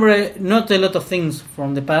remember not a lot of things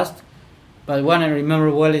from the past, but one I remember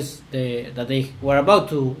well is that they were about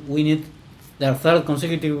to win it, their third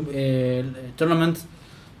consecutive tournament,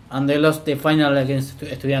 and they lost the final against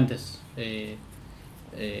Estudiantes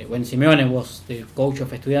when Simeone was the coach of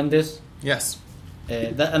Estudiantes. Yes.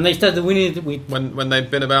 And they started winning it with. When they'd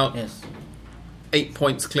been about Yes. 8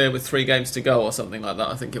 points clear with 3 games to go or something like that,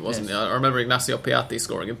 I think it was. Yes. I remember Ignacio Piatti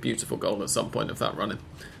scoring a beautiful goal at some point of that running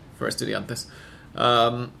for Estudiantes.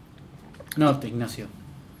 Not Ignacio.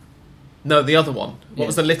 No, the other one. What Yes.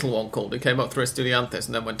 was the little one called? Who came up through Estudiantes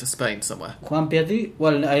and then went to Spain somewhere. Juan Piatti.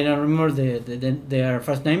 Well, I don't remember their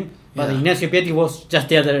first name, but Yeah. Ignacio Piatti was just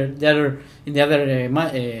the other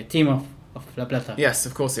team of La Plata. Yes,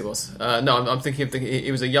 of course he was. No, I'm thinking of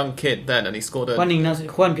he was a young kid then, and he scored a. Juan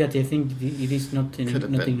Piatti, I think it is not Could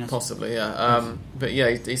have not been Ignacio. possibly, yeah. But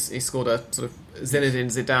yeah, he scored a sort of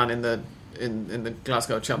Zinedine Zidane in the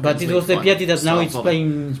Glasgow Champions But it League was the final. Piatti that now So, is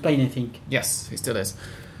playing in Spain, I think. Yes, he still is.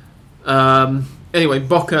 Anyway,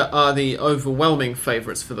 Boca are the overwhelming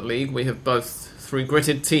favourites for the league. We have both, through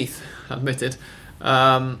gritted teeth, admitted.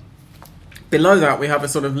 Below that, we have a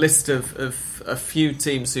sort of list of a few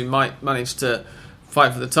teams who might manage to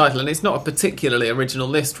fight for the title. And it's not a particularly original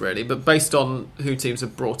list, really, but based on who teams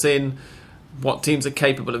have brought in, what teams are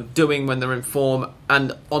capable of doing when they're in form,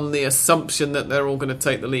 and on the assumption that they're all going to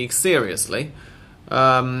take the league seriously,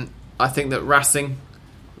 I think that Racing,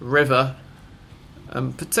 River,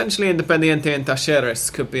 potentially Independiente and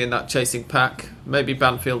Talleres could be in that chasing pack. Maybe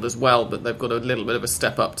Banfield as well, but they've got a little bit of a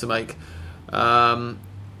step up to make.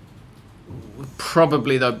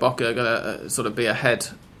 Probably, though, Boca are going to sort of be ahead,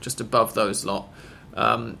 just above those lot.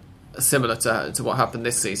 Similar to what happened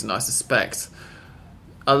this season, I suspect.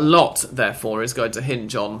 A lot, therefore, is going to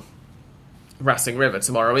hinge on Racing River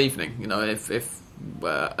tomorrow evening. You know, if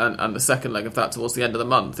and the second leg of that towards the end of the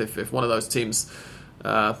month. If one of those teams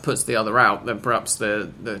puts the other out, then perhaps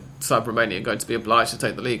the side Romania are going to be obliged to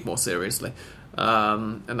take the league more seriously,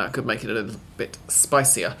 and that could make it a little bit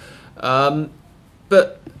spicier.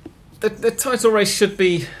 But the title race should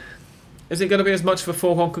be. Is it going to be as much of a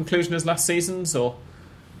foregone conclusion as last season's, or?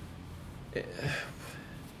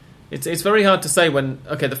 It's very hard to say when.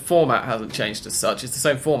 Okay, the format hasn't changed as such. It's the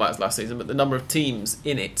same format as last season, but the number of teams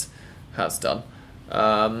in it has done.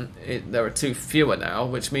 There are 2 fewer now,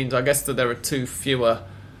 which means I guess that there are 2 fewer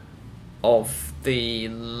of the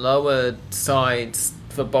lower sides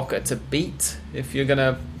for Boca to beat. If you're going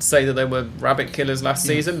to say that they were rabbit killers last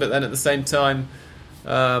season, but then at the same time,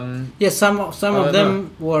 Yes, some of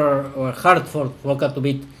them were hard for Boca to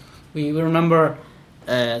beat. We remember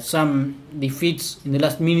some defeats in the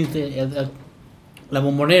last minute at La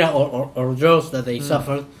Bombonera or draws that they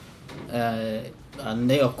suffered, and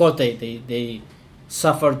they, of course, they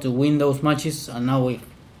suffered to win those matches. And now,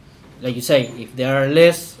 like you say, if there are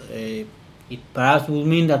less, it perhaps will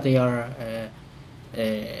mean that they are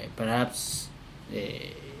perhaps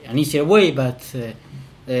an easier way, but.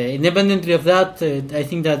 Independently of that, I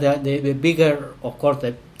think that the bigger, of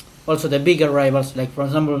course, also the bigger rivals, like for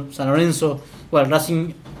example San Lorenzo, well,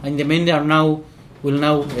 Racing and Independiente are now will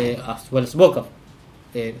now, as well as Boca,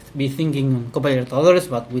 be thinking on Copa Libertadores,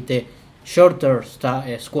 but with a shorter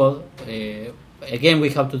squad. Again, we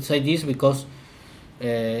have to say this because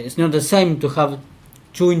it's not the same to have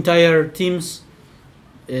two entire teams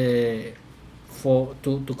to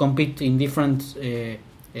compete in different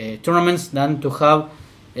tournaments than to have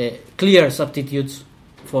clear substitutes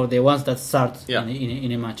for the ones that start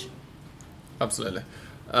in a match. Absolutely.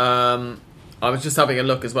 I was just having a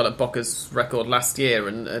look as well at Boca's record last year,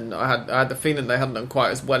 and I had the feeling they hadn't done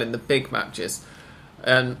quite as well in the big matches.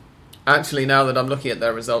 And actually, now that I'm looking at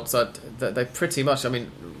their results, they pretty much, I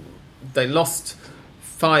mean, they lost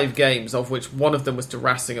 5 games, of which one of them was to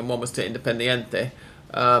Racing and one was to Independiente.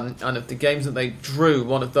 And of the games that they drew,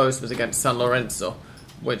 one of those was against San Lorenzo,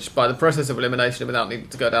 which by the process of elimination, without needing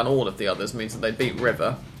to go down all of the others, means that they beat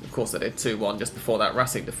River. Of course, they did 2-1 just before that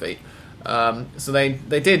Racing defeat. So they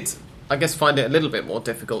did, I guess, find it a little bit more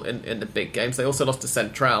difficult in the big games. They also lost to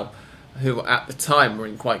Central, who at the time were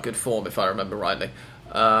in quite good form, if I remember rightly,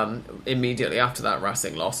 immediately after that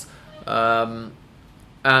Racing loss.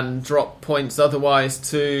 And dropped points otherwise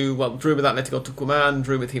to, drew with Atlético Tucumán,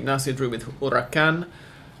 drew with Gimnasia, drew with Huracán,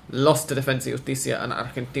 lost to Defensa y Justicia and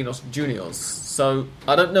Argentinos Juniors. So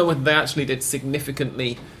I don't know whether they actually did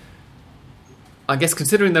significantly. I guess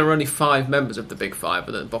considering there were only 5 members of the Big Five,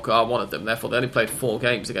 but Boca are one of them, therefore they only played 4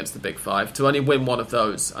 games against the Big Five. To only win one of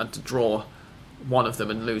those and to draw one of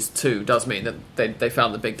them and lose 2 does mean that they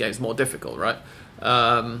found the big games more difficult, right?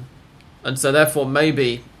 And so therefore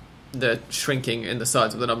maybe the shrinking in the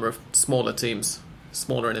size of the number of smaller teams,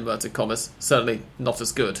 smaller in inverted commas, certainly not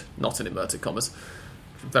as good, not in inverted commas,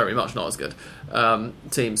 very much not as good,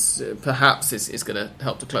 teams perhaps is going to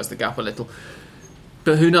help to close the gap a little.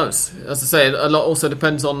 But who knows? As I say, a lot also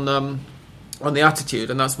depends on the attitude,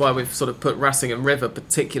 and that's why we've sort of put Racing and River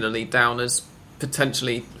particularly down as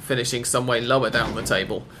potentially finishing some way lower down the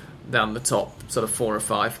table, down the top sort of 4 or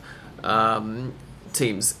 5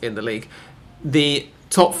 teams in the league. The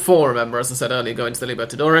top 4, remember, as I said earlier, go into the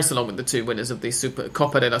Libertadores, along with the 2 winners of the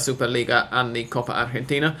Copa de la Superliga and the Copa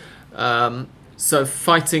Argentina. So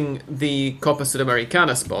fighting the Copa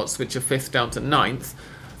Sudamericana spots, which are 5th down to 9th,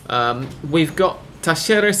 we've got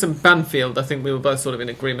Talleres and Banfield. I think we were both sort of in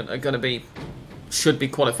agreement are should be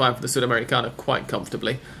qualifying for the Sudamericana quite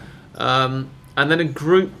comfortably. And then a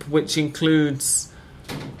group which includes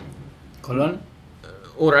Colón,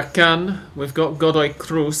 Huracán, we've got Godoy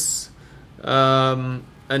Cruz, and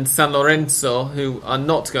San Lorenzo, who are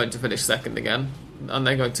not going to finish second again, and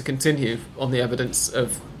they're going to continue on the evidence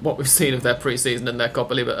of what we've seen of their pre-season and their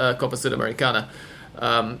Copa Sudamericana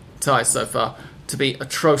ties so far to be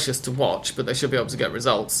atrocious to watch, but they should be able to get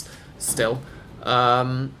results still.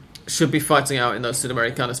 Should be fighting out in those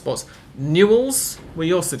Sudamericana spots. Newell's were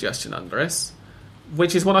your suggestion, Andres,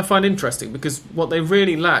 which is what I find interesting, because what they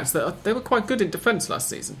really lacked, they were quite good in defence last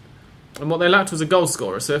season, and what they lacked was a goal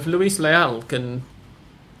scorer. So if Luis Leal can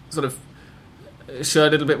sort of show a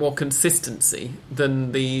little bit more consistency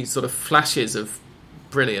than the sort of flashes of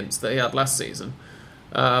brilliance that he had last season,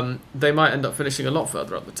 they might end up finishing a lot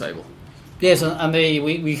further up the table. Yes, and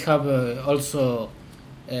we have also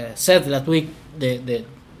said that week the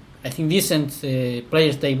I think decent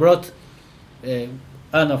players they brought, and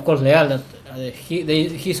of course Leal, that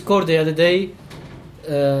he scored the other day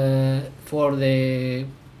for the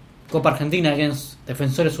Copa Argentina against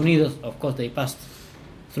Defensores Unidos. Of course they passed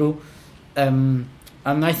through, and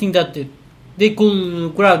I think that they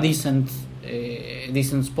could grab decent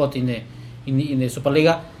spot in the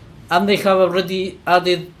Superliga, and they have already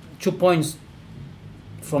added 2 points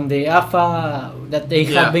from the AFA that they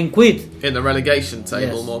have been quit in the relegation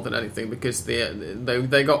table, more than anything, because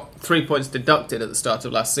they got 3 points deducted at the start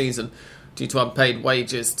of last season due to unpaid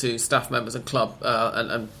wages to staff members and club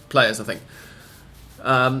and players, I think.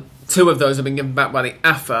 2 of those have been given back by the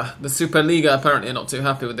AFA. The Superliga apparently are not too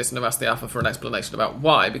happy with this and have asked the AFA for an explanation about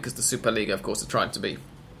why, because the Superliga, of course, are trying to be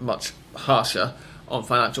much harsher on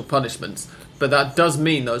financial punishments. But that does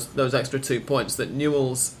mean those extra 2 points, that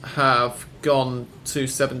Newell's have gone to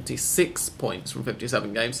 76 points from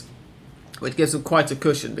 57 games, which gives them quite a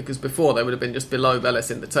cushion, because before they would have been just below Vélez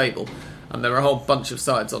in the table, and there are a whole bunch of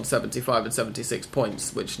sides on 75 and 76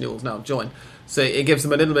 points, which Newell's now join. So it gives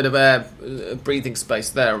them a little bit of air, breathing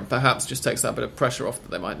space there, and perhaps just takes that bit of pressure off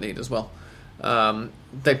that they might need as well.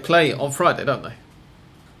 They play on Friday, don't they?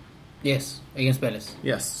 Yes, against Vélez.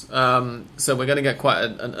 Yes. So we're going to get quite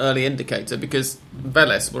an early indicator, because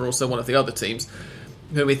Vélez were also one of the other teams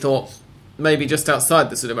who we thought maybe just outside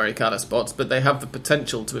the Sudamericana spots, but they have the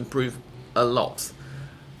potential to improve a lot.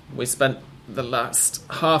 We spent the last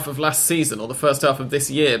half of last season or the first half of this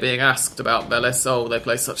year being asked about Vélez. Oh, they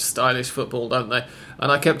play such stylish football, don't they?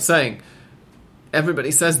 And I kept saying,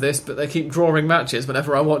 everybody says this, but they keep drawing matches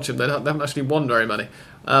whenever I watch them. They haven't actually won very many.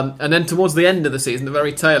 And then towards the end of the season, the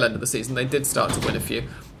very tail end of the season, they did start to win a few.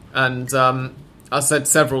 And I said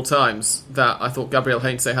several times that I thought Gabriel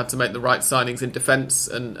Heinze had to make the right signings in defence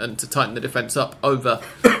and to tighten the defence up over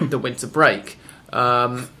the winter break.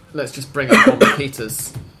 Let's just bring up Robert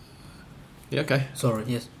Peters. You okay? Sorry,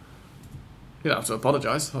 yes. You don't have to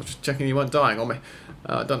apologise. I was just checking you weren't dying on me.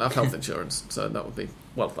 I don't have health insurance, so that would be...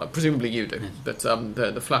 Well, presumably you do, but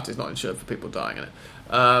the flat is not insured for people dying in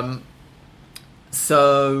it.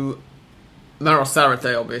 So... Maros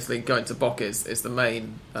Zarate, obviously, going to Boca is the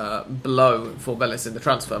main blow for Vélez in the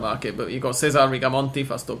transfer market. But you've got Cesar Rigamonti,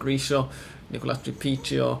 Fausto Grisho, Nicolas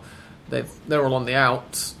Tripicchio. They're all on the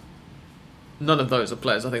out. None of those are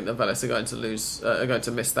players I think that Vélez are going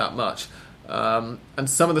to miss that much. And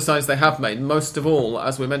some of the signs they have made, most of all,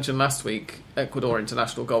 as we mentioned last week, Ecuador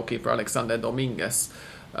international goalkeeper Alexander Dominguez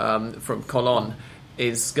from Colón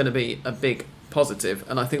is going to be a big positive.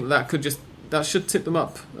 And I think that should tip them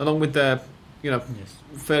up, along with their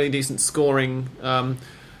fairly decent scoring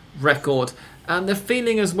record. And the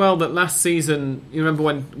feeling as well that last season, you remember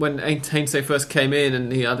when Heinze first came in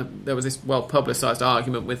and there was this well-publicised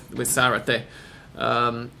argument with Zarate.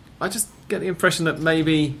 I just get the impression that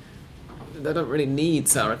maybe they don't really need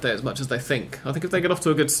Zarate as much as they think. I think if they get off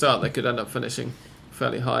to a good start, they could end up finishing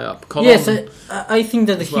fairly high up. Colón, yes, I think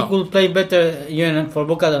that he could play better even for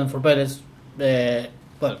Boca than for Vélez.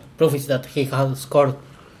 Proof is that he has scored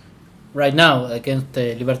right now against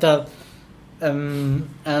Libertad. And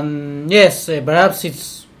yes, perhaps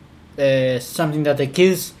it's something that the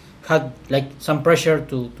kids had, like some pressure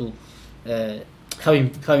to having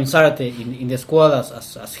Zarate in the squad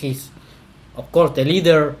as he's, of course, the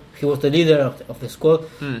leader. He was the leader of the squad,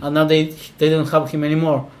 and now they don't have him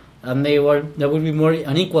anymore, and there will be more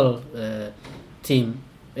an equal team.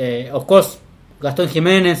 Of course, Gaston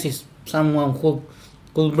Jimenez is someone who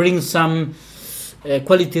could bring some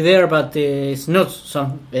quality there, but it's not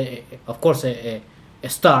some, of course, a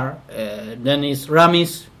star. Then is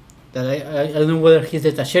Ramis, that I don't know whether he's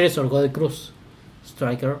the Talleres or Godoy Cruz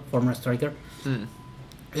former striker.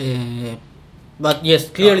 But yes,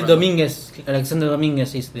 clearly Alexander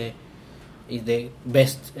Dominguez is the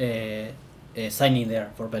best signing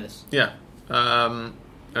there for Vélez. Yeah,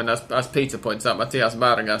 and as Peter points out, Matias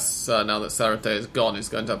Vargas, now that Zarate is gone, is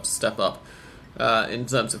going to have to step up in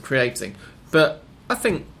terms of creating. But I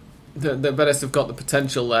think the Vélez have got the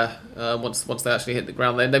potential there once they actually hit the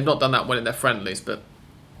ground. They've not done that well in their friendlies, but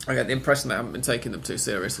I get the impression they haven't been taking them too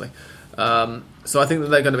seriously. So I think that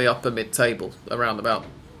they're going to be upper mid-table, around about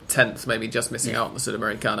 10th, maybe just missing out on the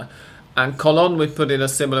Sudamericana. And Colón we've put in a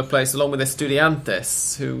similar place, along with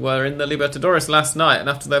Estudiantes, who were in the Libertadores last night, and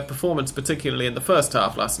after their performance, particularly in the first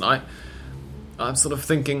half last night, I'm sort of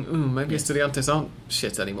thinking, maybe Estudiantes aren't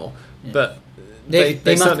shit anymore. Yeah. But they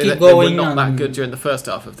certainly they were not that good during the first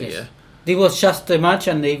half of the year. It was just a match,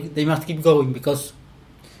 and they must keep going, because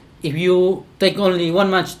if you take only one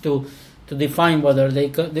match to define whether they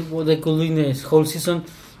could win this whole season,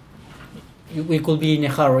 we could be in a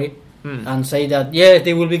hurry and say that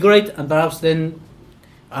they will be great, and perhaps then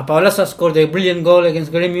Paolaza scored a brilliant goal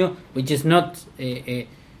against Gremio, which is not a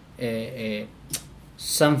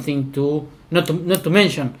something not to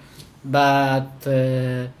mention, but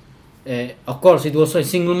of course it was a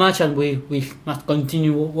single match, and we must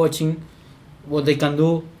continue watching what they can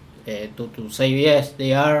do to say yes,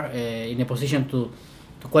 they are in a position to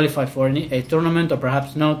qualify for a tournament, or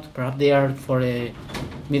perhaps not. Perhaps they are for a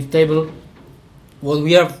mid-table. What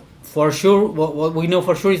we know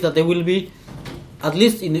for sure is that they will be at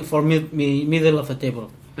least for middle of the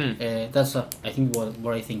table. That's I think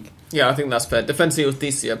what I think. Yeah, I think that's fair. Defensa y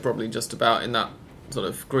Justicia probably just about in that sort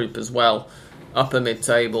of group as well, upper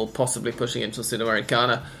mid-table, possibly pushing into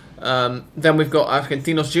Sudamericana. Then we've got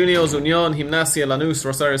Argentinos Juniors, Unión, Gimnasia, Lanús,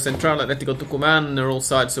 Rosario Central, Atlético Tucumán. They're all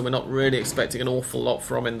sides, so we're not really expecting an awful lot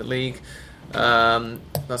from in the league.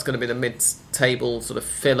 That's going to be the mid-table sort of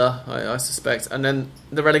filler, I suspect. And then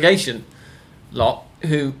the relegation lot,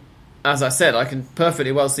 who, as I said, I can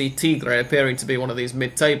perfectly well see Tigre appearing to be one of these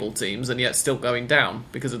mid-table teams and yet still going down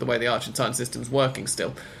because of the way the Argentine system's working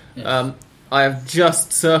still. Yes. I have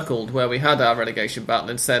just circled where we had our relegation battle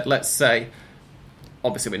and said, let's say,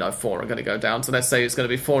 obviously we know 4 are going to go down, so let's say it's going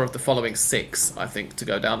to be 4 of the following 6, I think, to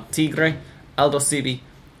go down. Tigre, Aldosivi,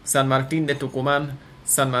 San Martín de Tucumán,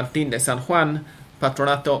 San Martín de San Juan,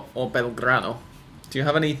 Patronato, or Belgrano. Do you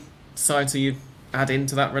have any sides that you add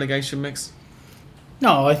into that relegation mix?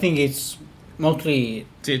 No, I think it's mostly.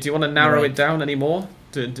 Do you want to narrow Right. it down any more?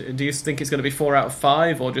 Do you think it's going to be 4 out of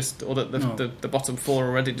 5, or that No. the bottom 4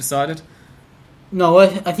 already decided? No, I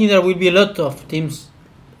think there will be a lot of teams.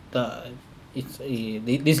 That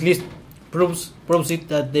this list proves it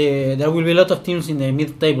that there will be a lot of teams in the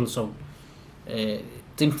mid-table zone.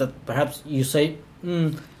 Teams that perhaps you say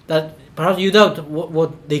that perhaps you doubt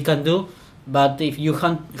what they can do, but if you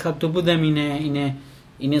have to put them in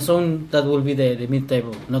a zone that will be the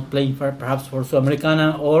mid-table, not playing perhaps for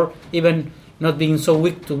Sudamericana, or even not being so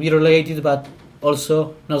weak to be relegated, but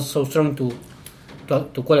also not so strong to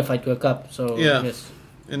qualify to a cup. So Yeah. yes.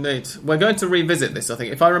 Indeed. We're going to revisit this, I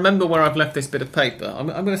think. If I remember where I've left this bit of paper, I'm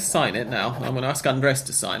going to sign it now. I'm going to ask Andres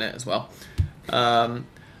to sign it as well. And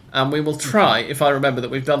we will try, if I remember that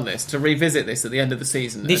we've done this, to revisit this at the end of the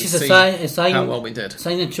season. This and is see a sign how well we did.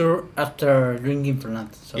 signature after drinking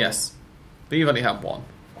Fernand. So. Yes. But you've only had one.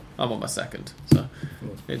 I'm on my second, so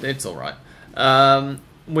it's all right.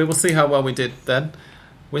 We will see how well we did then.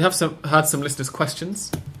 We have had some listeners'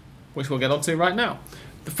 questions, which we'll get on to right now.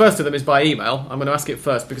 The first of them is by email. I'm going to ask it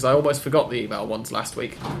first because I almost forgot the email ones last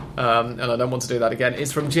week, and I don't want to do that again.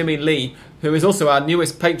 It's from Jimmy Lee, who is also our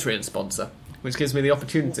newest Patreon sponsor, which gives me the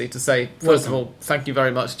opportunity to say, first of all, thank you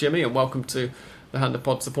very much, Jimmy, and welcome to the Hand of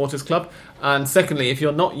Pod Supporters Club. And secondly, if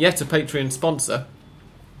you're not yet a Patreon sponsor,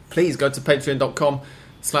 please go to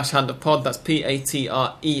patreon.com/handofpod. That's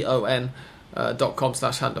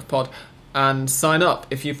patreon.com/handofpod, and sign up.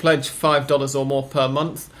 If you pledge $5 or more per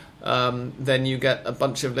month, then you get a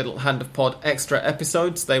bunch of little Hand of Pod extra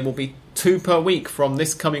episodes. They will be 2 per week from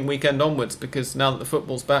this coming weekend onwards, because now that the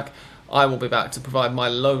football's back, I will be back to provide my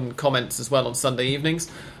lone comments as well on Sunday evenings.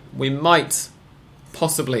 We might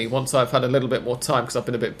possibly, once I've had a little bit more time, because I've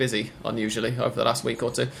been a bit busy unusually over the last week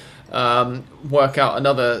or two, work out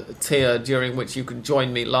another tier during which you can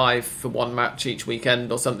join me live for one match each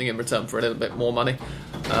weekend or something in return for a little bit more money,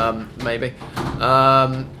 maybe.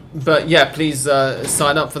 But yeah, please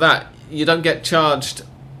sign up for that. You don't get charged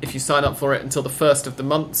if you sign up for it until the 1st of the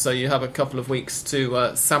month, so you have a couple of weeks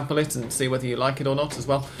to sample it and see whether you like it or not as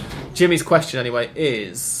well. Jimmy's question anyway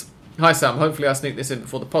is, hi Sam, hopefully I sneak this in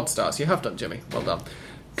before the pod starts. You have done, Jimmy, well done.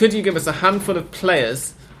 Could you give us a handful of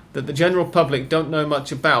players that the general public don't know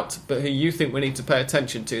much about, but who you think we need to pay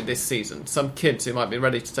attention to this season? Some kids who might be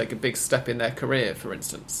ready to take a big step in their career, for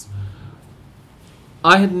instance.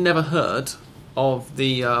 I had never heard of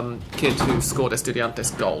the kid who scored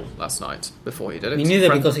Estudiantes' goal last night before he did it. Me neither,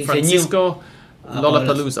 because he's Francisco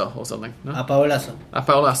Lollapalooza or something. No? Paolazo.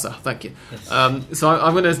 Paolaza, thank you. Yes. So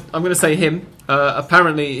I'm gonna say him.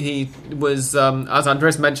 Apparently he was, as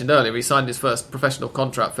Andres mentioned earlier, he signed his first professional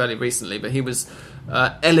contract fairly recently, but he was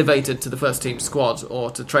elevated to the first team squad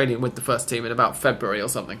or to training with the first team in about February or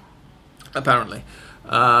something, apparently.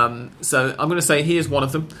 So I'm going to say he is one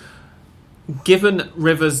of them. Given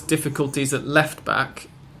Rivers' difficulties at left back,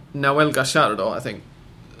 Nahuel Gallardo, I think,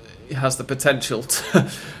 has the potential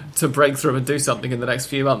to break through and do something in the next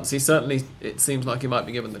few months. It seems like he might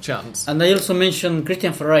be given the chance. And I also mentioned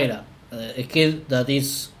Christian Ferreira, a kid that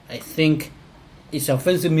is, I think, is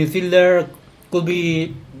offensive midfielder. Could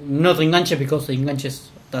be not enganche because the enganches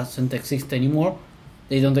doesn't exist anymore.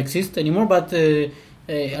 They don't exist anymore, but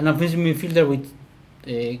an offensive midfielder with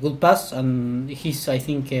good pass, and he's, I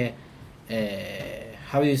think,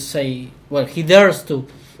 how do you say? Well, he dares to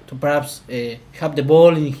perhaps have the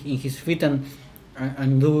ball in his feet and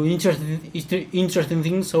do interesting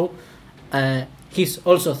things. So he's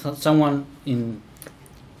also someone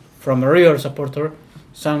from a River supporter,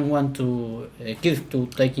 someone to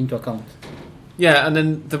take into account. Yeah, and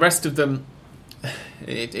then the rest of them,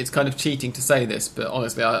 it's kind of cheating to say this, but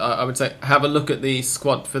honestly, I would say have a look at the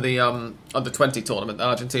squad for the under-20 tournament that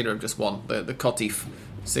Argentina have just won, the COTIF,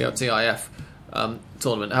 COTIF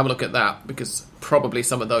tournament. Have a look at that, because probably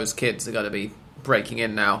some of those kids are going to be breaking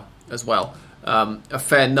in now as well. A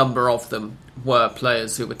fair number of them were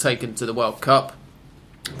players who were taken to the World Cup,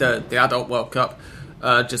 the adult World Cup,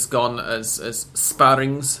 just gone as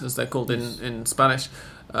sparrings, as they're called in Spanish,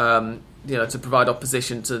 to provide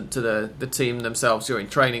opposition to the team themselves during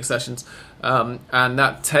training sessions, and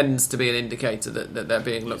that tends to be an indicator that they're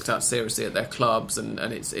being looked at seriously at their clubs, and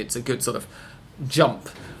it's a good sort of jump.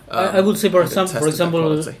 I would say, for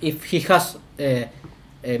example, if he has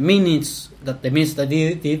minutes that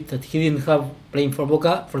he didn't have playing for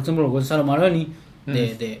Boca, for example, Gonzalo Maroni,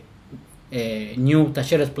 the new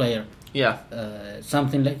Talleres player,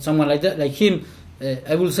 someone like that, like him.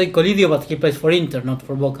 I will say Colidio, but he plays for Inter, not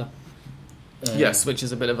for Boca. Yes, which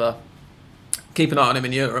is a bit of a keep an eye on him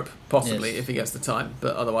in Europe, possibly, yes, if he gets the time,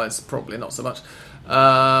 but otherwise probably not so much.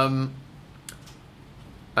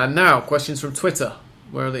 And now questions from Twitter.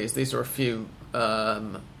 Where are these? These are a few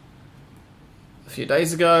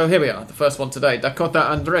days ago. Here we are, the first one today.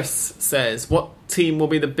 Dakota Andres says, what team will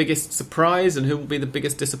be the biggest surprise and who will be the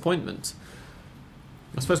biggest disappointment?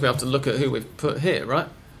 I suppose we have to look at who we've put here, right?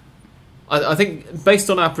 I think, based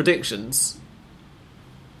on our predictions,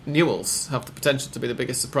 Newell's have the potential to be the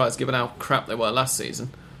biggest surprise, given how crap they were last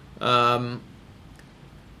season.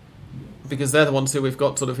 Because they're the ones who we've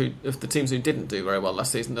got sort of of the teams who didn't do very well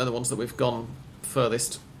last season, they're the ones that we've gone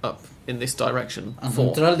furthest up in this direction And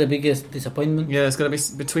for. Central, the biggest disappointment. Yeah, it's going to be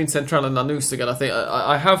between Central and Lanús again. I think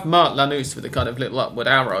I have marked Lanús with a kind of little upward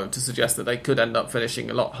arrow to suggest that they could end up finishing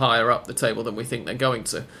a lot higher up the table than we think they're going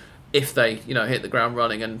to, if they hit the ground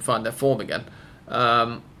running and find their form again.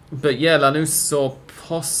 But yeah, Lanús or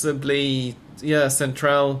possibly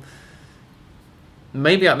Central,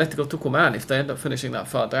 maybe Atletico Tucumán if they end up finishing that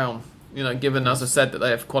far down. Given, as I said, that they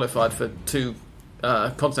have qualified for 2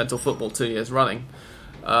 continental football 2 years running.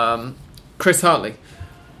 Chris Hartley,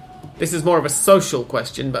 this is more of a social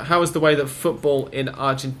question, but how has the way that football in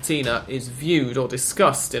Argentina is viewed or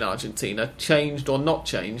discussed in Argentina changed or not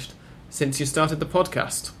changed since you started the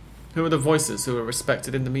podcast? Who are the voices who are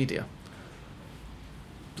respected in the media?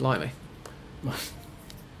 Blimey.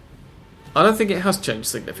 I don't think it has changed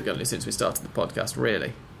significantly since we started the podcast,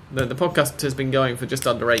 really. The podcast has been going for just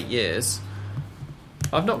under 8 years.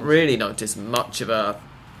 I've not really noticed much of a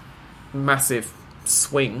massive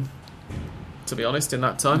swing, to be honest, in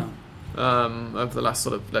that time. Over the last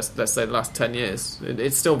sort of, let's say the last 10 years.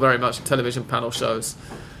 It's still very much television panel shows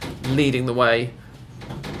leading the way.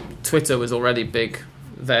 Twitter was already big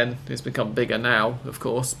then. It's become bigger now, of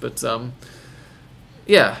course, but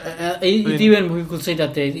even we could say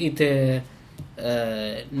that it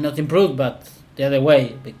not improved, but the other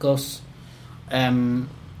way, because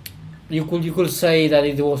you could say that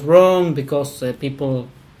it was wrong because people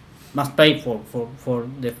must pay for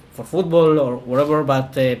football or whatever,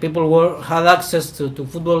 but people had access to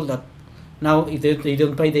football that now if they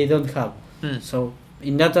don't pay, they don't have. So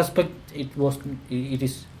in that aspect, it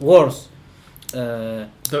is worse. The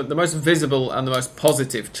most visible and the most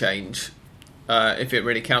positive change, if it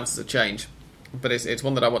really counts as a change, but it's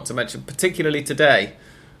one that I want to mention, particularly today,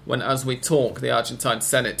 when, as we talk, the Argentine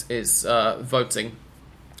Senate is voting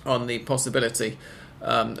on the possibility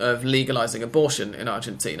of legalizing abortion in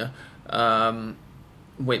Argentina,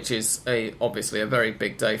 which is obviously a very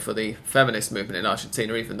big day for the feminist movement in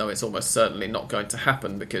Argentina, even though it's almost certainly not going to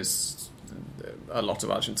happen because a lot of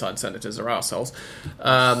Argentine senators are arseholes.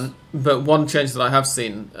 But one change that I have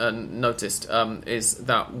seen and noticed is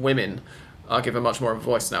that women are given much more of a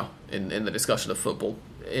voice now in the discussion of football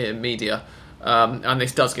in media. And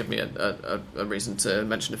this does give me a reason to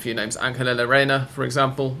mention a few names. Ángela Lerena, for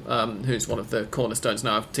example, who's one of the cornerstones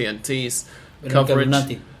now of TNT's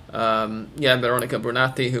coverage. Veronica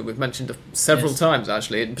Brunati, who we've mentioned several times,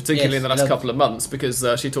 actually, particularly in the last couple of months, because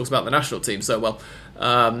she talks about the national team so well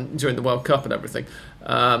during the World Cup and everything.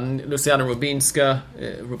 Luciana Rubinska,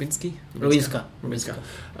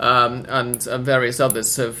 and various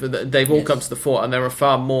others. They've all come to the fore, and there are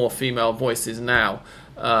far more female voices now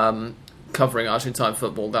covering Argentine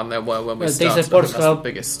football than there were when we started. That's the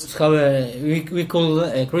biggest. We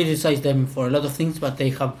could criticize them for a lot of things, but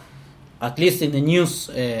they have, at least in the news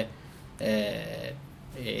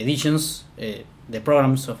editions, the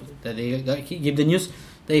programs that they give the news,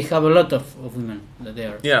 they have a lot of women that they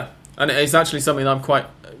are. Yeah, and it's actually something I'm quite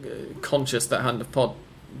conscious that Hand of Pod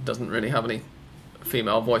doesn't really have any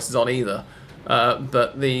female voices on either.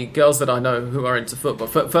 But the girls that I know who are into football,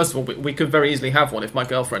 first of all, we could very easily have one if my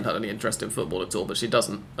girlfriend had any interest in football at all, but she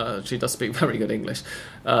doesn't. She does speak very good English.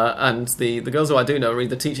 And the girls who I do know are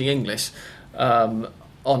either teaching English on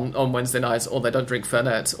Wednesday nights, or they don't drink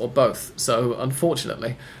Fernet, or both. So,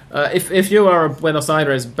 unfortunately, if you are a Buenos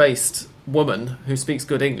Aires-based woman who speaks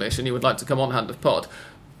good English and you would like to come on Hand of Pod,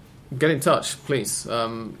 get in touch, please.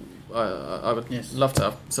 I would love to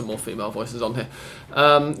have some more female voices on here.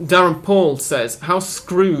 Darren Paul says, how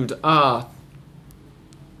screwed are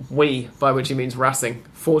we, by which he means Racing?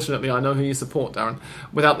 Fortunately, I know who you support, Darren,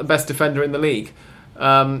 without the best defender in the league.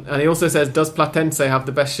 And he also says, does Platense have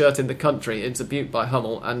the best shirt in the country? It's a beaut by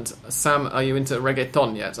Hummel. And Sam, are you into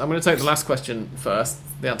reggaeton yet? I'm going to take the last question first.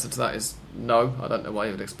 The answer to that is no. I don't know why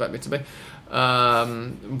you would expect me to be.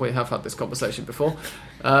 We have had this conversation before.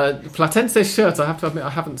 Platense's shirt, I have to admit, I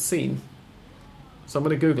haven't seen. So I'm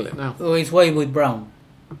going to Google it now. Oh, it's white with brown.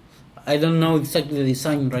 I don't know exactly the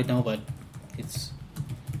design right now, but I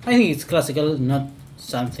think it's classical, not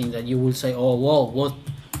something that you will say, oh, wow, what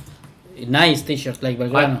a nice t-shirt like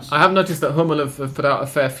Belgrano's. I have noticed that Hummel have put out a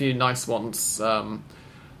fair few nice ones.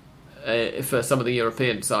 for some of the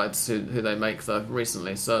European sides who they make though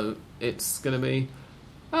recently. So it's going to be,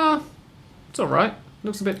 it's all right.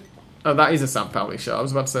 Looks a bit. Oh, that is a San Pauli shirt. I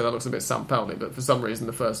was about to say that looks a bit San Pauli, but for some reason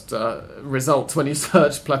the first result when you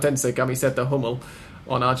search Platense Camiseta Hummel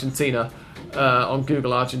on Argentina, on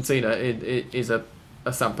Google Argentina, it is a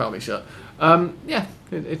San Pauli shirt.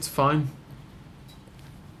 It's fine.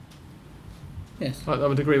 Yes, I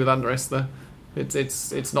would agree with Andres there.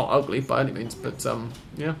 It's not ugly by any means, but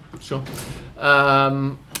yeah, sure.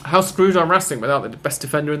 How screwed are Racing without the best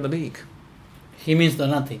defender in the league? he means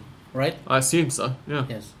Donati, right? I assume so. Yeah.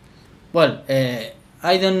 Yes. Well,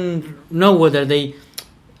 I don't know whether they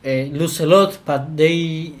lose a lot, but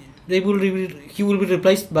he will be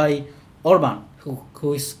replaced by Orban,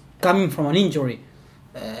 who is coming from an injury.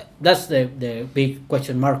 That's the big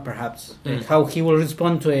question mark, perhaps. How he will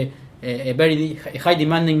respond to a very high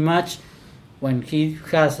demanding match when he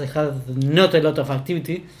has had not a lot of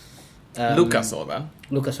activity. Lucas Orban,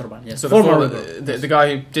 yes. So the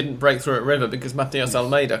guy who didn't break through at River because Matias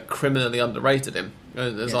Almeida criminally underrated him,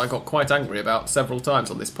 as I got quite angry about several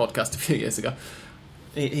times on this podcast a few years ago.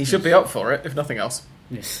 He should be up for it, if nothing else.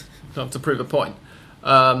 Yes. Not to prove a point.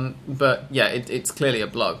 But yeah, it's clearly a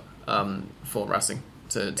blow for Racing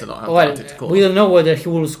to not have penalty to call. We don't know whether he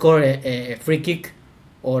will score a free kick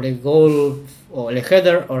or a goal or a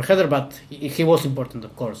header, but he was important,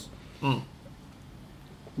 of course.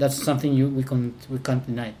 That's something we can't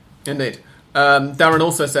deny. Indeed. Darren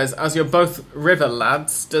also says, as you're both River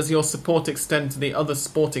lads, does your support extend to the other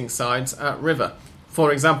sporting sides at River?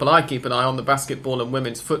 For example, I keep an eye on the basketball and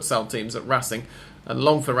women's futsal teams at Racing and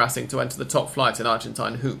long for Racing to enter the top flight in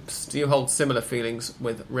Argentine hoops. Do you hold similar feelings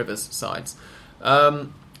with River's sides? I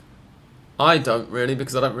don't really,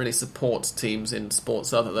 because I don't really support teams in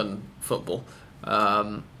sports other than football.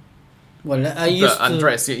 But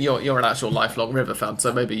Andres, you're an actual lifelong River fan,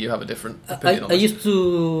 so maybe you have a different opinion on it. I used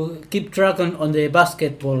to keep track on the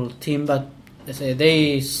basketball team, but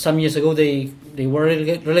some years ago they were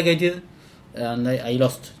relegated, and I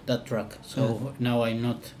lost that track. So now I'm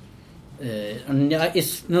not. And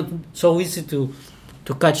it's not so easy to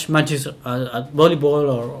catch matches at volleyball,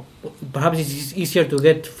 or perhaps it's easier to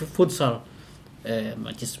get futsal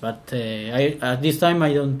matches. But at this time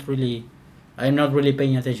I'm not really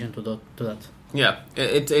paying attention to that. Yeah,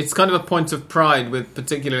 it's kind of a point of pride with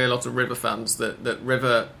particularly a lot of River fans that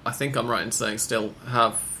River, I think I'm right in saying, still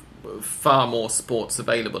have far more sports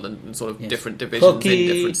available and sort of different divisions Hockey,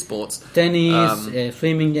 in different sports. Tennis,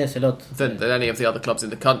 swimming, yes, a lot. Than any of the other clubs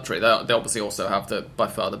in the country. They obviously also have by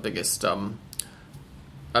far the biggest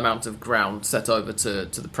amount of ground set over to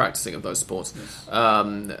the practicing of those sports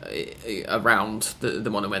around the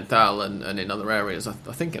Monumental and in other areas. I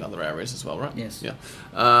think in other areas as well, right? Yes. Yeah.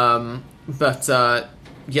 I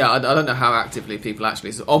don't know how actively people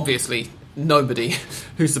actually. Obviously, nobody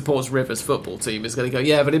who supports River's football team is going to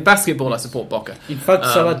go, but in basketball I support Boca. In fact,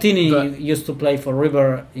 Sabatini used to play for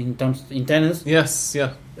River in tennis. Yes,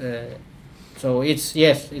 yeah. So it's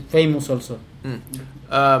famous also.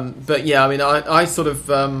 But yeah, I mean, I sort of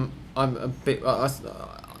I'm a bit.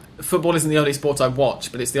 Football isn't the only sport I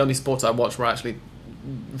watch, but it's the only sport I watch where I actually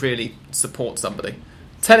really support somebody.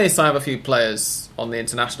 Tennis, I have a few players on the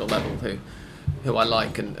international level who I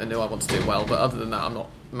like and who I want to do well, but other than that, I'm not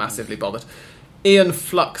massively bothered. Ian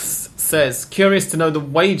Flux says, curious to know the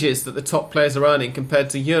wages that the top players are earning compared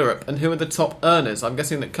to Europe, and who are the top earners. I'm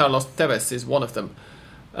guessing that Carlos Tevez is one of them.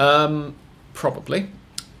 Probably.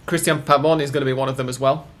 Christian Pavon is going to be one of them as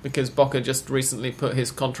well, because Boca just recently put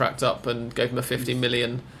his contract up and gave him a $50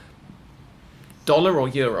 million or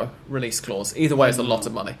euro release clause. Either way, it's a lot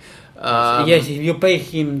of money. Yes, if you pay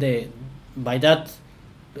him by that,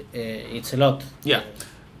 it's a lot. Yeah.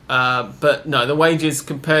 But no, the wages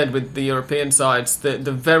compared with the European sides, the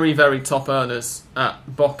very, very top earners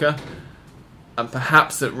at Boca and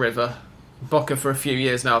perhaps at River. Boca for a few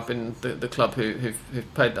years now have been the club who've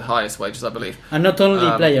paid the highest wages, I believe. And not only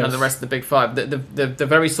players. And the rest of the big five. The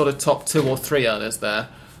very sort of top 2 or 3 earners there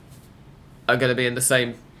are going to be in the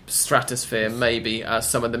same stratosphere maybe as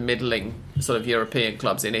some of the middling sort of European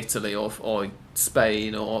clubs in Italy or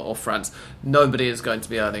Spain or France. Nobody is going to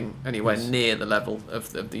be earning anywhere near the level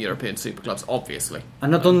of the European super clubs, obviously.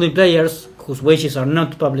 And not only players whose wages are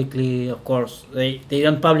not publicly, of course, they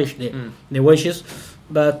don't publish the wages,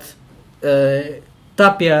 but Chiqui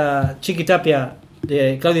Tapia,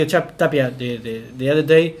 Claudio Tapia, the other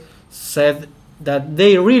day said that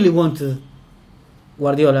they really wanted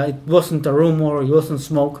Guardiola. It wasn't a rumor, it wasn't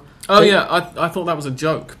smoke. Oh yeah, I thought that was a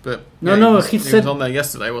joke, but he was on there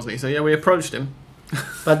yesterday, wasn't he? So yeah, we approached him.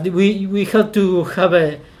 But we had to have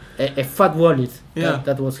a a fat wallet. Yeah.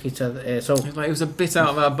 That was he said. So It was a bit out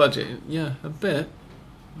of our budget. Yeah, a bit.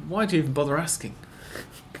 Why do you even bother asking?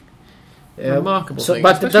 Remarkable thing,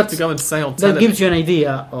 but especially to go and say on that television. gives you an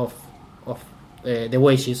idea of the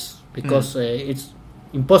wages, because it's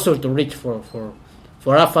impossible to reach for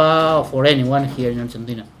AFA or for anyone here in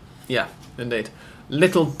Argentina. Yeah, indeed.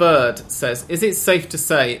 Little Bird says, is it safe to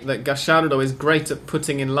say that Gallardo is great at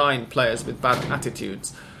putting in line players with bad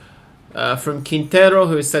attitudes? From Quintero,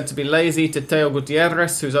 who is said to be lazy, to Teo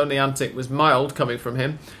Gutierrez, whose only antic was mild coming from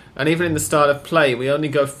him. And even in the style of play, we only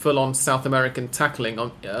go full-on South American tackling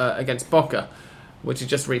on against Boca, which is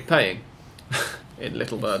just repaying, in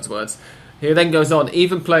Little Bird's words. He then goes on,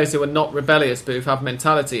 even players who are not rebellious but who have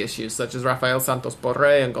mentality issues, such as Rafael Santos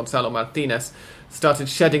Borré and Gonzalo Martinez, started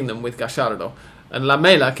shedding them with Gallardo. And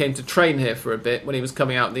Lamela came to train here for a bit when he was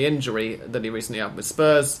coming out of the injury that he recently had with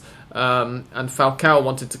Spurs. And Falcao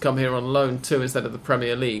wanted to come here on loan too instead of the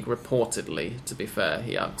Premier League, reportedly, to be fair,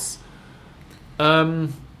 he adds.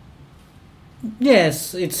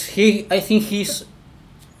 Yes, I think he's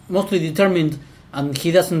mostly determined, and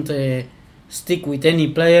he doesn't stick with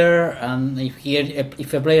any player. And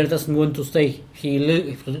if a player doesn't want to stay, he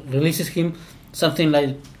releases him. Something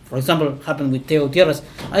like, for example, happened with Teo Gutierrez.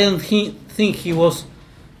 I don't think Teo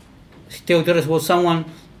Gutierrez was someone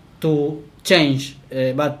to change,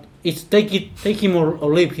 but it's take him or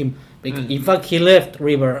leave him. In fact, he left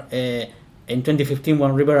River in 2015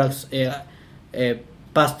 when River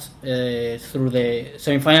passed through the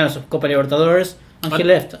semifinals of Copa Libertadores, and he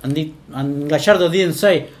left. And Gallardo didn't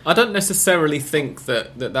say. I don't necessarily think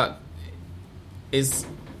that is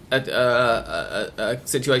a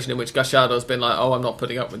situation in which Gallardo's been like, oh, I'm not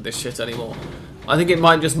putting up with this shit anymore. I think it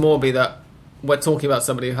might just more be that we're talking about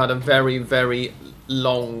somebody who had a very, very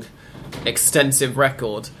long, extensive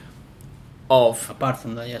record of, apart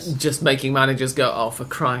from that, yes, just making managers go, oh, for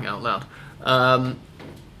crying out loud.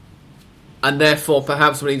 And therefore,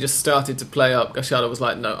 perhaps when he just started to play up, Gallardo was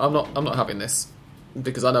like, no, I'm not having this,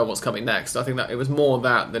 because I know what's coming next. I think that it was more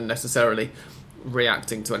that than necessarily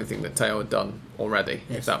reacting to anything that Teo had done already,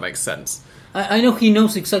 yes, if that makes sense. I know he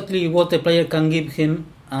knows exactly what the player can give him,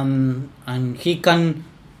 and he can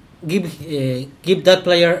give that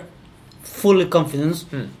player full confidence.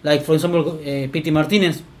 Like, for example, Pity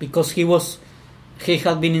Martinez, because he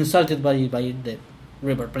had been insulted by the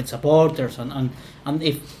River Plate supporters, and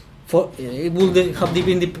if it would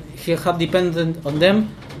have depended on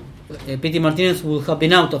them, Pity Martinez would have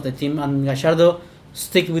been out of the team, and Gallardo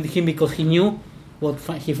stuck with him because he knew what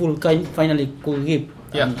he finally could give,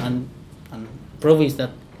 and proves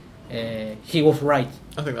that he was right.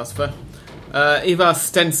 I think that's fair. Ivar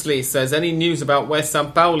Stensley says, any news about where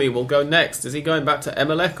Sampaoli will go next? Is he going back to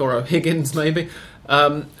Emelec or O'Higgins maybe?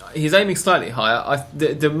 He's aiming slightly higher.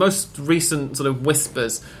 The most recent sort of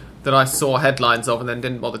whispers that I saw headlines of and then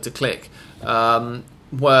didn't bother to click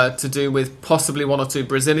were to do with possibly one or two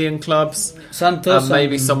Brazilian clubs, Santos,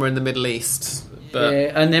 maybe somewhere in the Middle East. But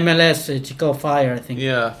and MLS, Chicago Fire, I think.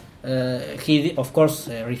 Yeah. He, of course,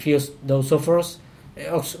 refused those offers.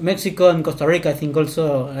 Mexico and Costa Rica, I think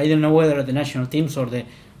also. I don't know whether the national teams or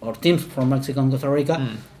teams from Mexico and Costa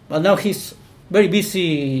Rica. But now he's very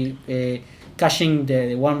busy cashing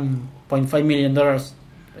the $1.5 million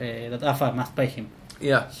that AFA must pay him.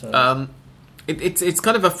 Yeah. So. It's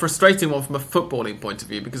kind of a frustrating one from a footballing point of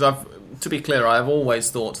view, because to be clear, I have always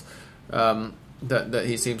thought that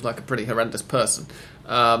he seems like a pretty horrendous person,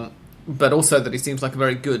 but also that he seems like a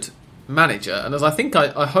very good manager. And as I think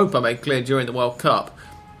I hope I made clear during the World Cup,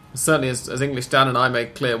 certainly as English Dan and I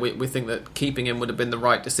made clear, we think that keeping him would have been the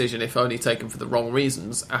right decision, if only taken for the wrong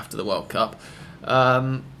reasons after the World Cup.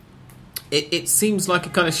 It seems like a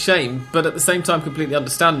kind of shame, but at the same time completely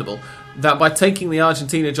understandable, that by taking the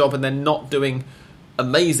Argentina job and then not doing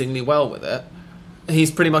amazingly well with it,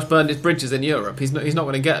 he's pretty much burned his bridges in Europe. He's not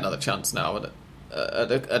going to get another chance now at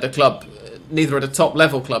a club, neither at a top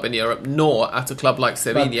level club in Europe nor at a club like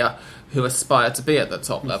Sevilla, who aspire to be at the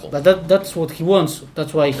top level. But that's what he wants.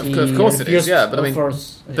 That's why he of course it is. Yeah, but I mean,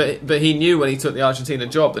 offers, but he knew when he took the Argentina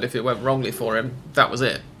job that if it went wrongly for him, that was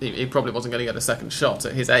it. He probably wasn't going to get a second shot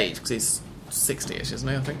at his age, because he's 60ish, isn't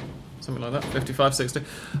he? I think something like that, 55, 60.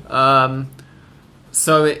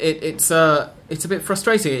 So it's a bit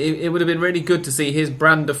frustrating. It would have been really good to see his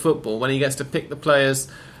brand of football when he gets to pick the players,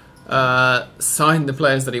 sign the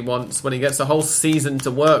players that he wants, when he gets a whole season to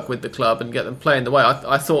work with the club and get them playing the way.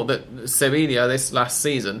 I thought that Sevilla this last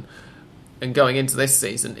season and going into this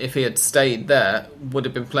season, if he had stayed there, would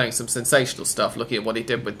have been playing some sensational stuff, looking at what he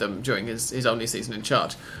did with them during his only season in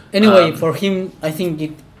charge. Anyway, for him, I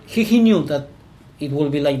think he knew that it will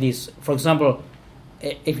be like this. For example,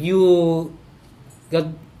 if you got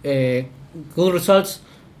good results,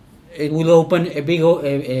 it will open a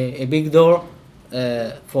big door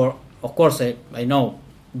for, of course, I know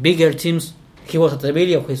bigger teams. He was at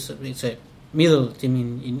Sevilla, which is a middle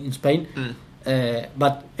team in Spain,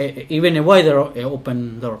 but even a wider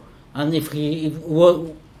open door. And if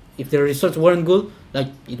the results weren't good, like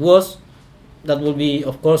it was, that would be,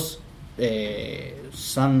 of course,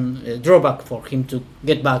 some drawback for him to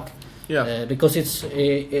get back. Yeah. Because it's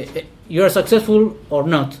you are successful or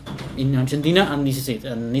not in Argentina, and this is it.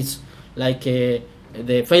 And it's like the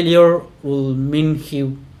failure will mean it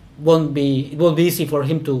won't be easy for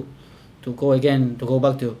him to go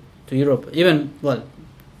back to Europe. Even, well,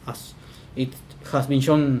 as it has been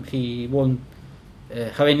shown, he won't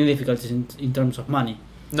have any difficulties in terms of money.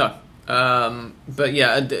 No. But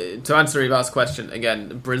yeah, to answer Ivar's question,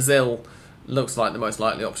 again, Brazil looks like the most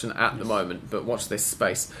likely option at the moment, but watch this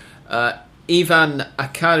space. Ivan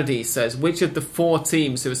Acardi says, which of the 4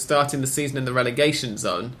 teams who are starting the season in the relegation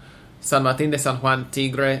zone, San Martín de San Juan,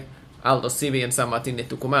 Tigre, Aldosivi and San Martín de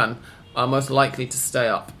Tucumán, are most likely to stay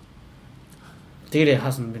up? Tigre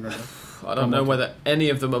hasn't been I don't know whether any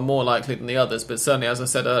of them are more likely than the others, but certainly, as I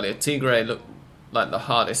said earlier, Tigre look like the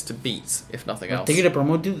hardest to beat, if nothing else. Tigre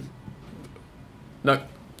promoted? No.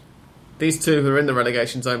 These 2 who are in the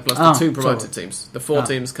relegation zone, plus the 2 promoted teams. The 4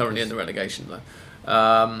 teams currently in the relegation though.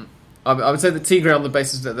 I would say the Tigre on the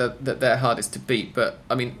basis that they're hardest to beat, but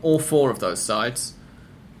I mean all 4 of those sides.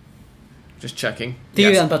 Just checking.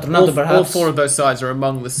 Tigre and Patronato, perhaps. All 4 of those sides are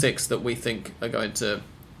among the 6 that we think are going to,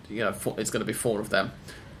 it's going to be 4 of them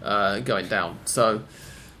going down. So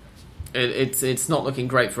it's not looking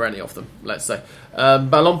great for any of them. Let's say.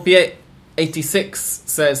 Ballonpied 86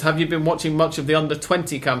 says, have you been watching much of the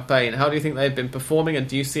under-20 campaign? How do you think they've been performing, and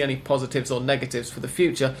do you see any positives or negatives for the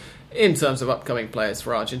future in terms of upcoming players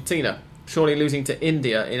for Argentina? Surely losing to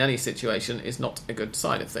India in any situation is not a good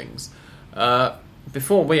sign of things.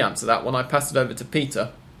 Before we answer that one, I passed it over to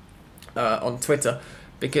Peter on Twitter,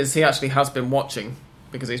 because he actually has been watching,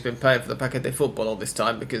 because he's been paying for the Paquete de Football all this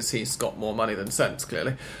time, because he's got more money than sense,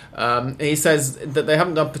 clearly. He says that they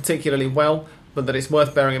haven't done particularly well, but that it's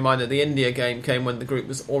worth bearing in mind that the India game came when the group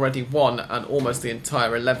was already won and almost the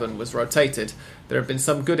entire 11 was rotated. There have been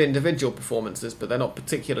some good individual performances, but they're not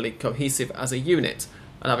particularly cohesive as a unit.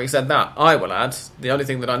 And having said that, I will add the only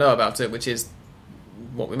thing that I know about it, which is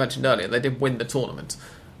what we mentioned earlier. They did win the tournament.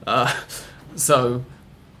 So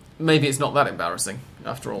maybe it's not that embarrassing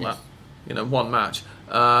after all that. One match.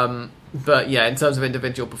 But yeah, in terms of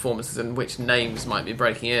individual performances and which names might be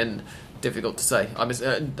breaking in, difficult to say. I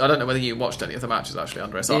don't know whether you watched any of the matches, actually,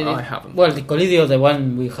 Andres. I haven't. Well, the Colidio, the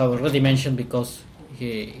one we have already mentioned, because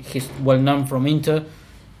he's well known from Inter,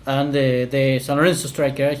 and the San Lorenzo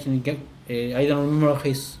striker, I don't remember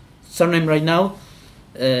his surname right now,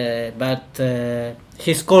 but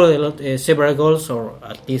he scored several goals, or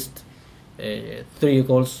at least 3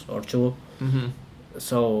 goals or 2. Mm-hmm.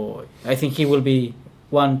 So I think he will be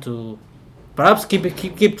one to perhaps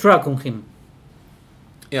keep track on him.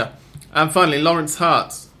 Yeah. And finally, Lawrence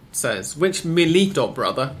Hart says, which Milito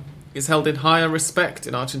brother is held in higher respect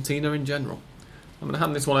in Argentina in general? I'm going to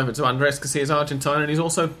hand this one over to Andres, because he is Argentine and he's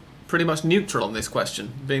also pretty much neutral on this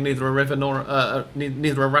question, being neither a River nor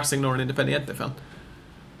neither a Racing nor an Independiente fan.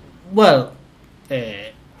 Well,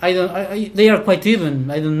 they are quite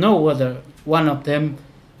even. I don't know whether one of them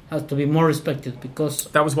has to be more respected, because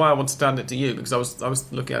that was why I wanted to hand it to you, because I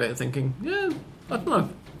was looking at it and thinking, I don't know.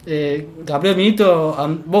 Gabriel Milito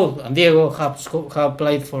and Diego have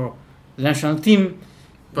played for the national team.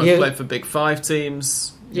 Both played for Big 5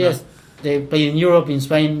 teams. Yes, they played in Europe, in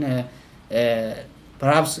Spain.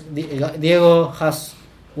 Perhaps Diego has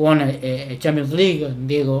won a Champions League, and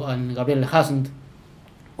Diego and Gabriel hasn't,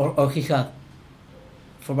 or he had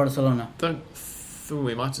for Barcelona.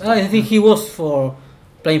 We might. I think he was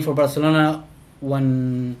playing for Barcelona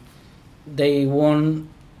when they won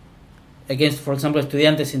against, for example,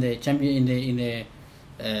 Estudiantes in the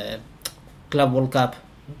Club World Cup.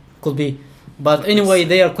 Could be, but anyway,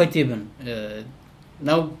 they are quite even.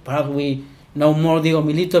 Now perhaps we know more Diego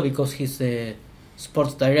Milito because he's the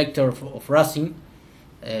sports director of Racing.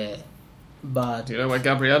 But do you know where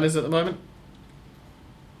Gabriel is at the moment?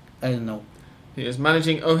 I don't know. He is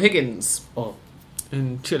managing O'Higgins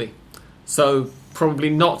in Chile. So probably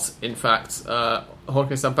not, in fact.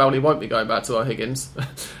 Jorge Sampaoli won't be going back to O'Higgins,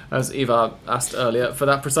 as Ivar asked earlier, for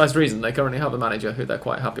that precise reason. They currently have a manager who they're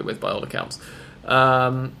quite happy with by all accounts.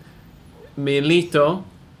 Milito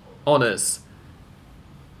honours.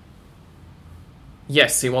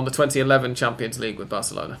 Yes, he won the 2011 Champions League with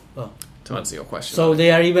Barcelona. To answer your question. So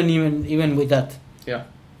they are even with that. Yeah.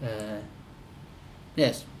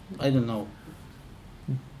 Yes, I don't know.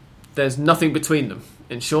 There's nothing between them.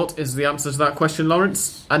 In short, is the answer to that question,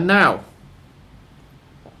 Lawrence. And now,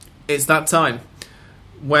 it's that time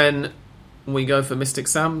when we go for Mystic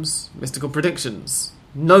Sam's mystical predictions.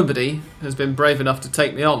 Nobody has been brave enough to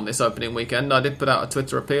take me on this opening weekend. I did put out a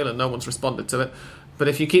Twitter appeal and no one's responded to it. But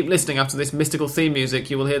if you keep listening after this mystical theme music,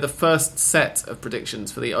 you will hear the first set of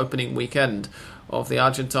predictions for the opening weekend of the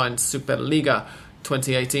Argentine Superliga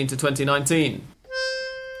 2018 to 2019.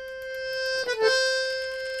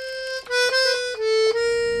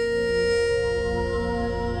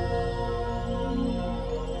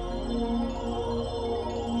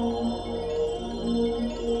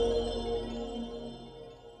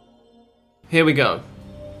 Here we go.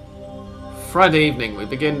 Friday evening, we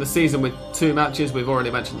begin the season with two matches. We've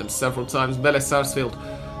already mentioned them several times. Vélez Sarsfield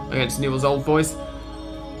against Newell's Old Boys,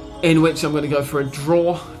 in which I'm going to go for a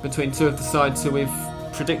draw between two of the sides who we've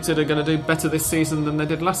predicted are going to do better this season than they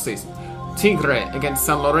did last season. Tigre against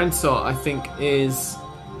San Lorenzo, I think, is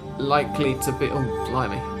likely to be... Oh,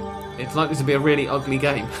 blimey. It's likely to be a really ugly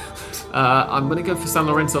game. I'm going to go for San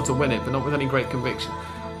Lorenzo to win it, but not with any great conviction.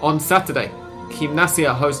 On Saturday,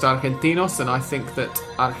 Gimnasia host Argentinos, and I think that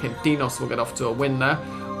Argentinos will get off to a win there.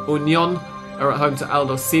 Unión are at home to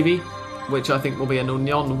Aldo Civi, which I think will be an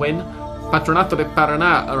Unión win. Patronato de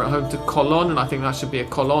Paraná are at home to Colón, and I think that should be a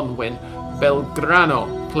Colón win.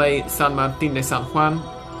 Belgrano play San Martín de San Juan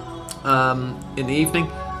in the evening.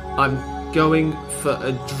 I'm going for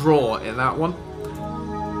a draw in that one.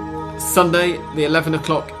 Sunday, the 11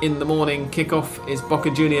 o'clock in the morning kickoff is Boca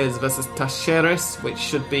Juniors versus Talleres, which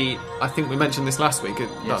should be, I think we mentioned this last week,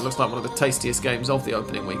 that looks like one of the tastiest games of the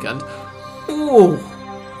opening weekend. Ooh!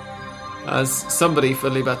 As somebody for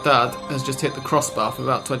Libertad has just hit the crossbar from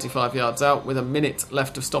about 25 yards out with a minute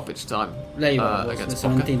left of stoppage time against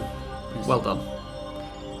Boca. Yes. Well done.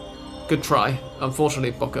 Good try.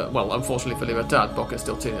 Unfortunately for Libertad, Boca's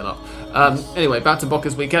still 2-0 up. Anyway, back to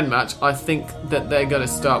Boca's weekend match. I think that they're going to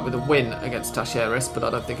start with a win against Talleres, but I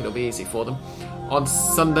don't think it'll be easy for them. On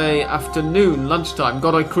Sunday afternoon, lunchtime,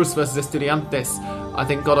 Godoy Cruz versus Estudiantes. I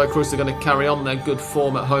think Godoy Cruz are going to carry on their good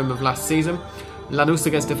form at home of last season. Lanús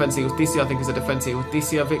against Defensa y Justicia, I think is a Defensa y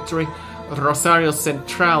Justicia victory. Rosario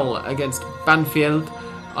Central against Banfield.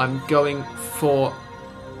 I'm going for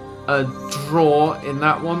a draw in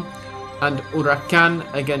that one. And Huracan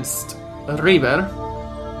against River.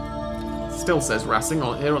 Still says Racing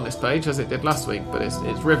here on this page, as it did last week, but it's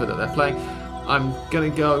River that they're playing. I'm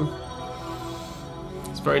going to go...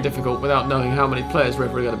 It's very difficult without knowing how many players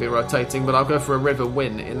River are going to be rotating, but I'll go for a River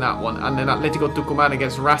win in that one. And then Atlético Tucumán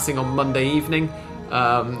against Racing on Monday evening.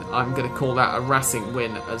 I'm going to call that a Racing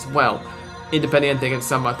win as well. Independiente against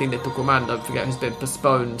San Martín de Tucumán, don't forget, has been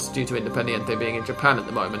postponed due to Independiente being in Japan at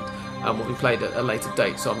the moment and will be played at a later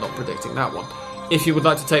date, so I'm not predicting that one. If you would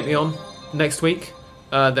like to take me on next week,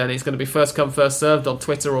 then it's going to be first come, first served on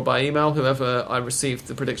Twitter or by email. Whoever I received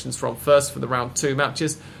the predictions from first for the round 2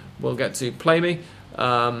 matches will get to play me.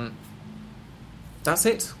 That's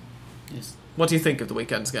it. Yes. What do you think of the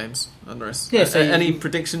weekend's games, Andres? Yes, any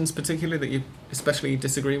predictions particularly that you especially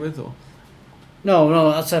disagree with? Or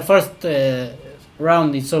No. As a first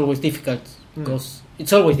round, it's always difficult because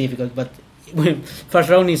it's always difficult, but first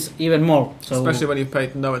round is even more. So especially when you've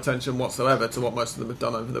paid no attention whatsoever to what most of them have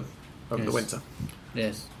done over the winter.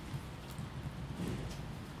 Yes.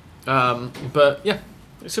 But yeah,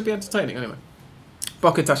 it should be entertaining anyway.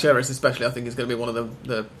 Boca Talleres especially, I think, is going to be one of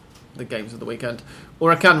the games of the weekend.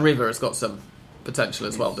 Huracan River has got some potential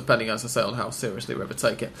as well, depending, as I say, on how seriously River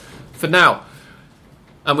take it. For now,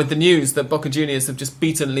 and with the news that Boca Juniors have just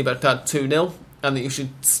beaten Libertad 2-0, and that you should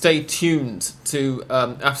stay tuned to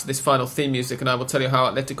after this final theme music, and I will tell you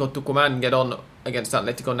how Atlético Tucumán get on against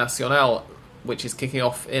Atlético Nacional, which is kicking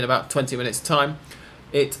off in about 20 minutes' time.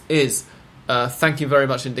 It is. Thank you very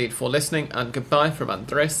much indeed for listening, and goodbye from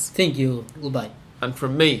Andres. Thank you. Goodbye. And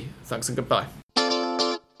from me, thanks and goodbye.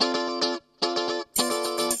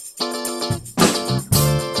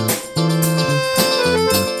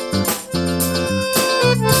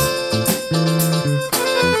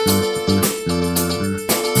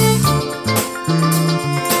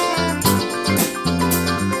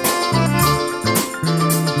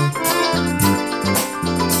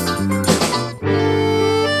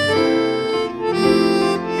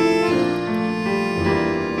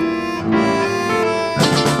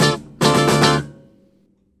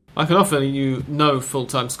 I can offer you no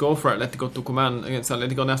full-time score for Atlético Tucumán against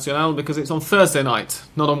Atlético Nacional because it's on Thursday night,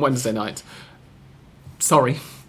 not on Wednesday night. Sorry.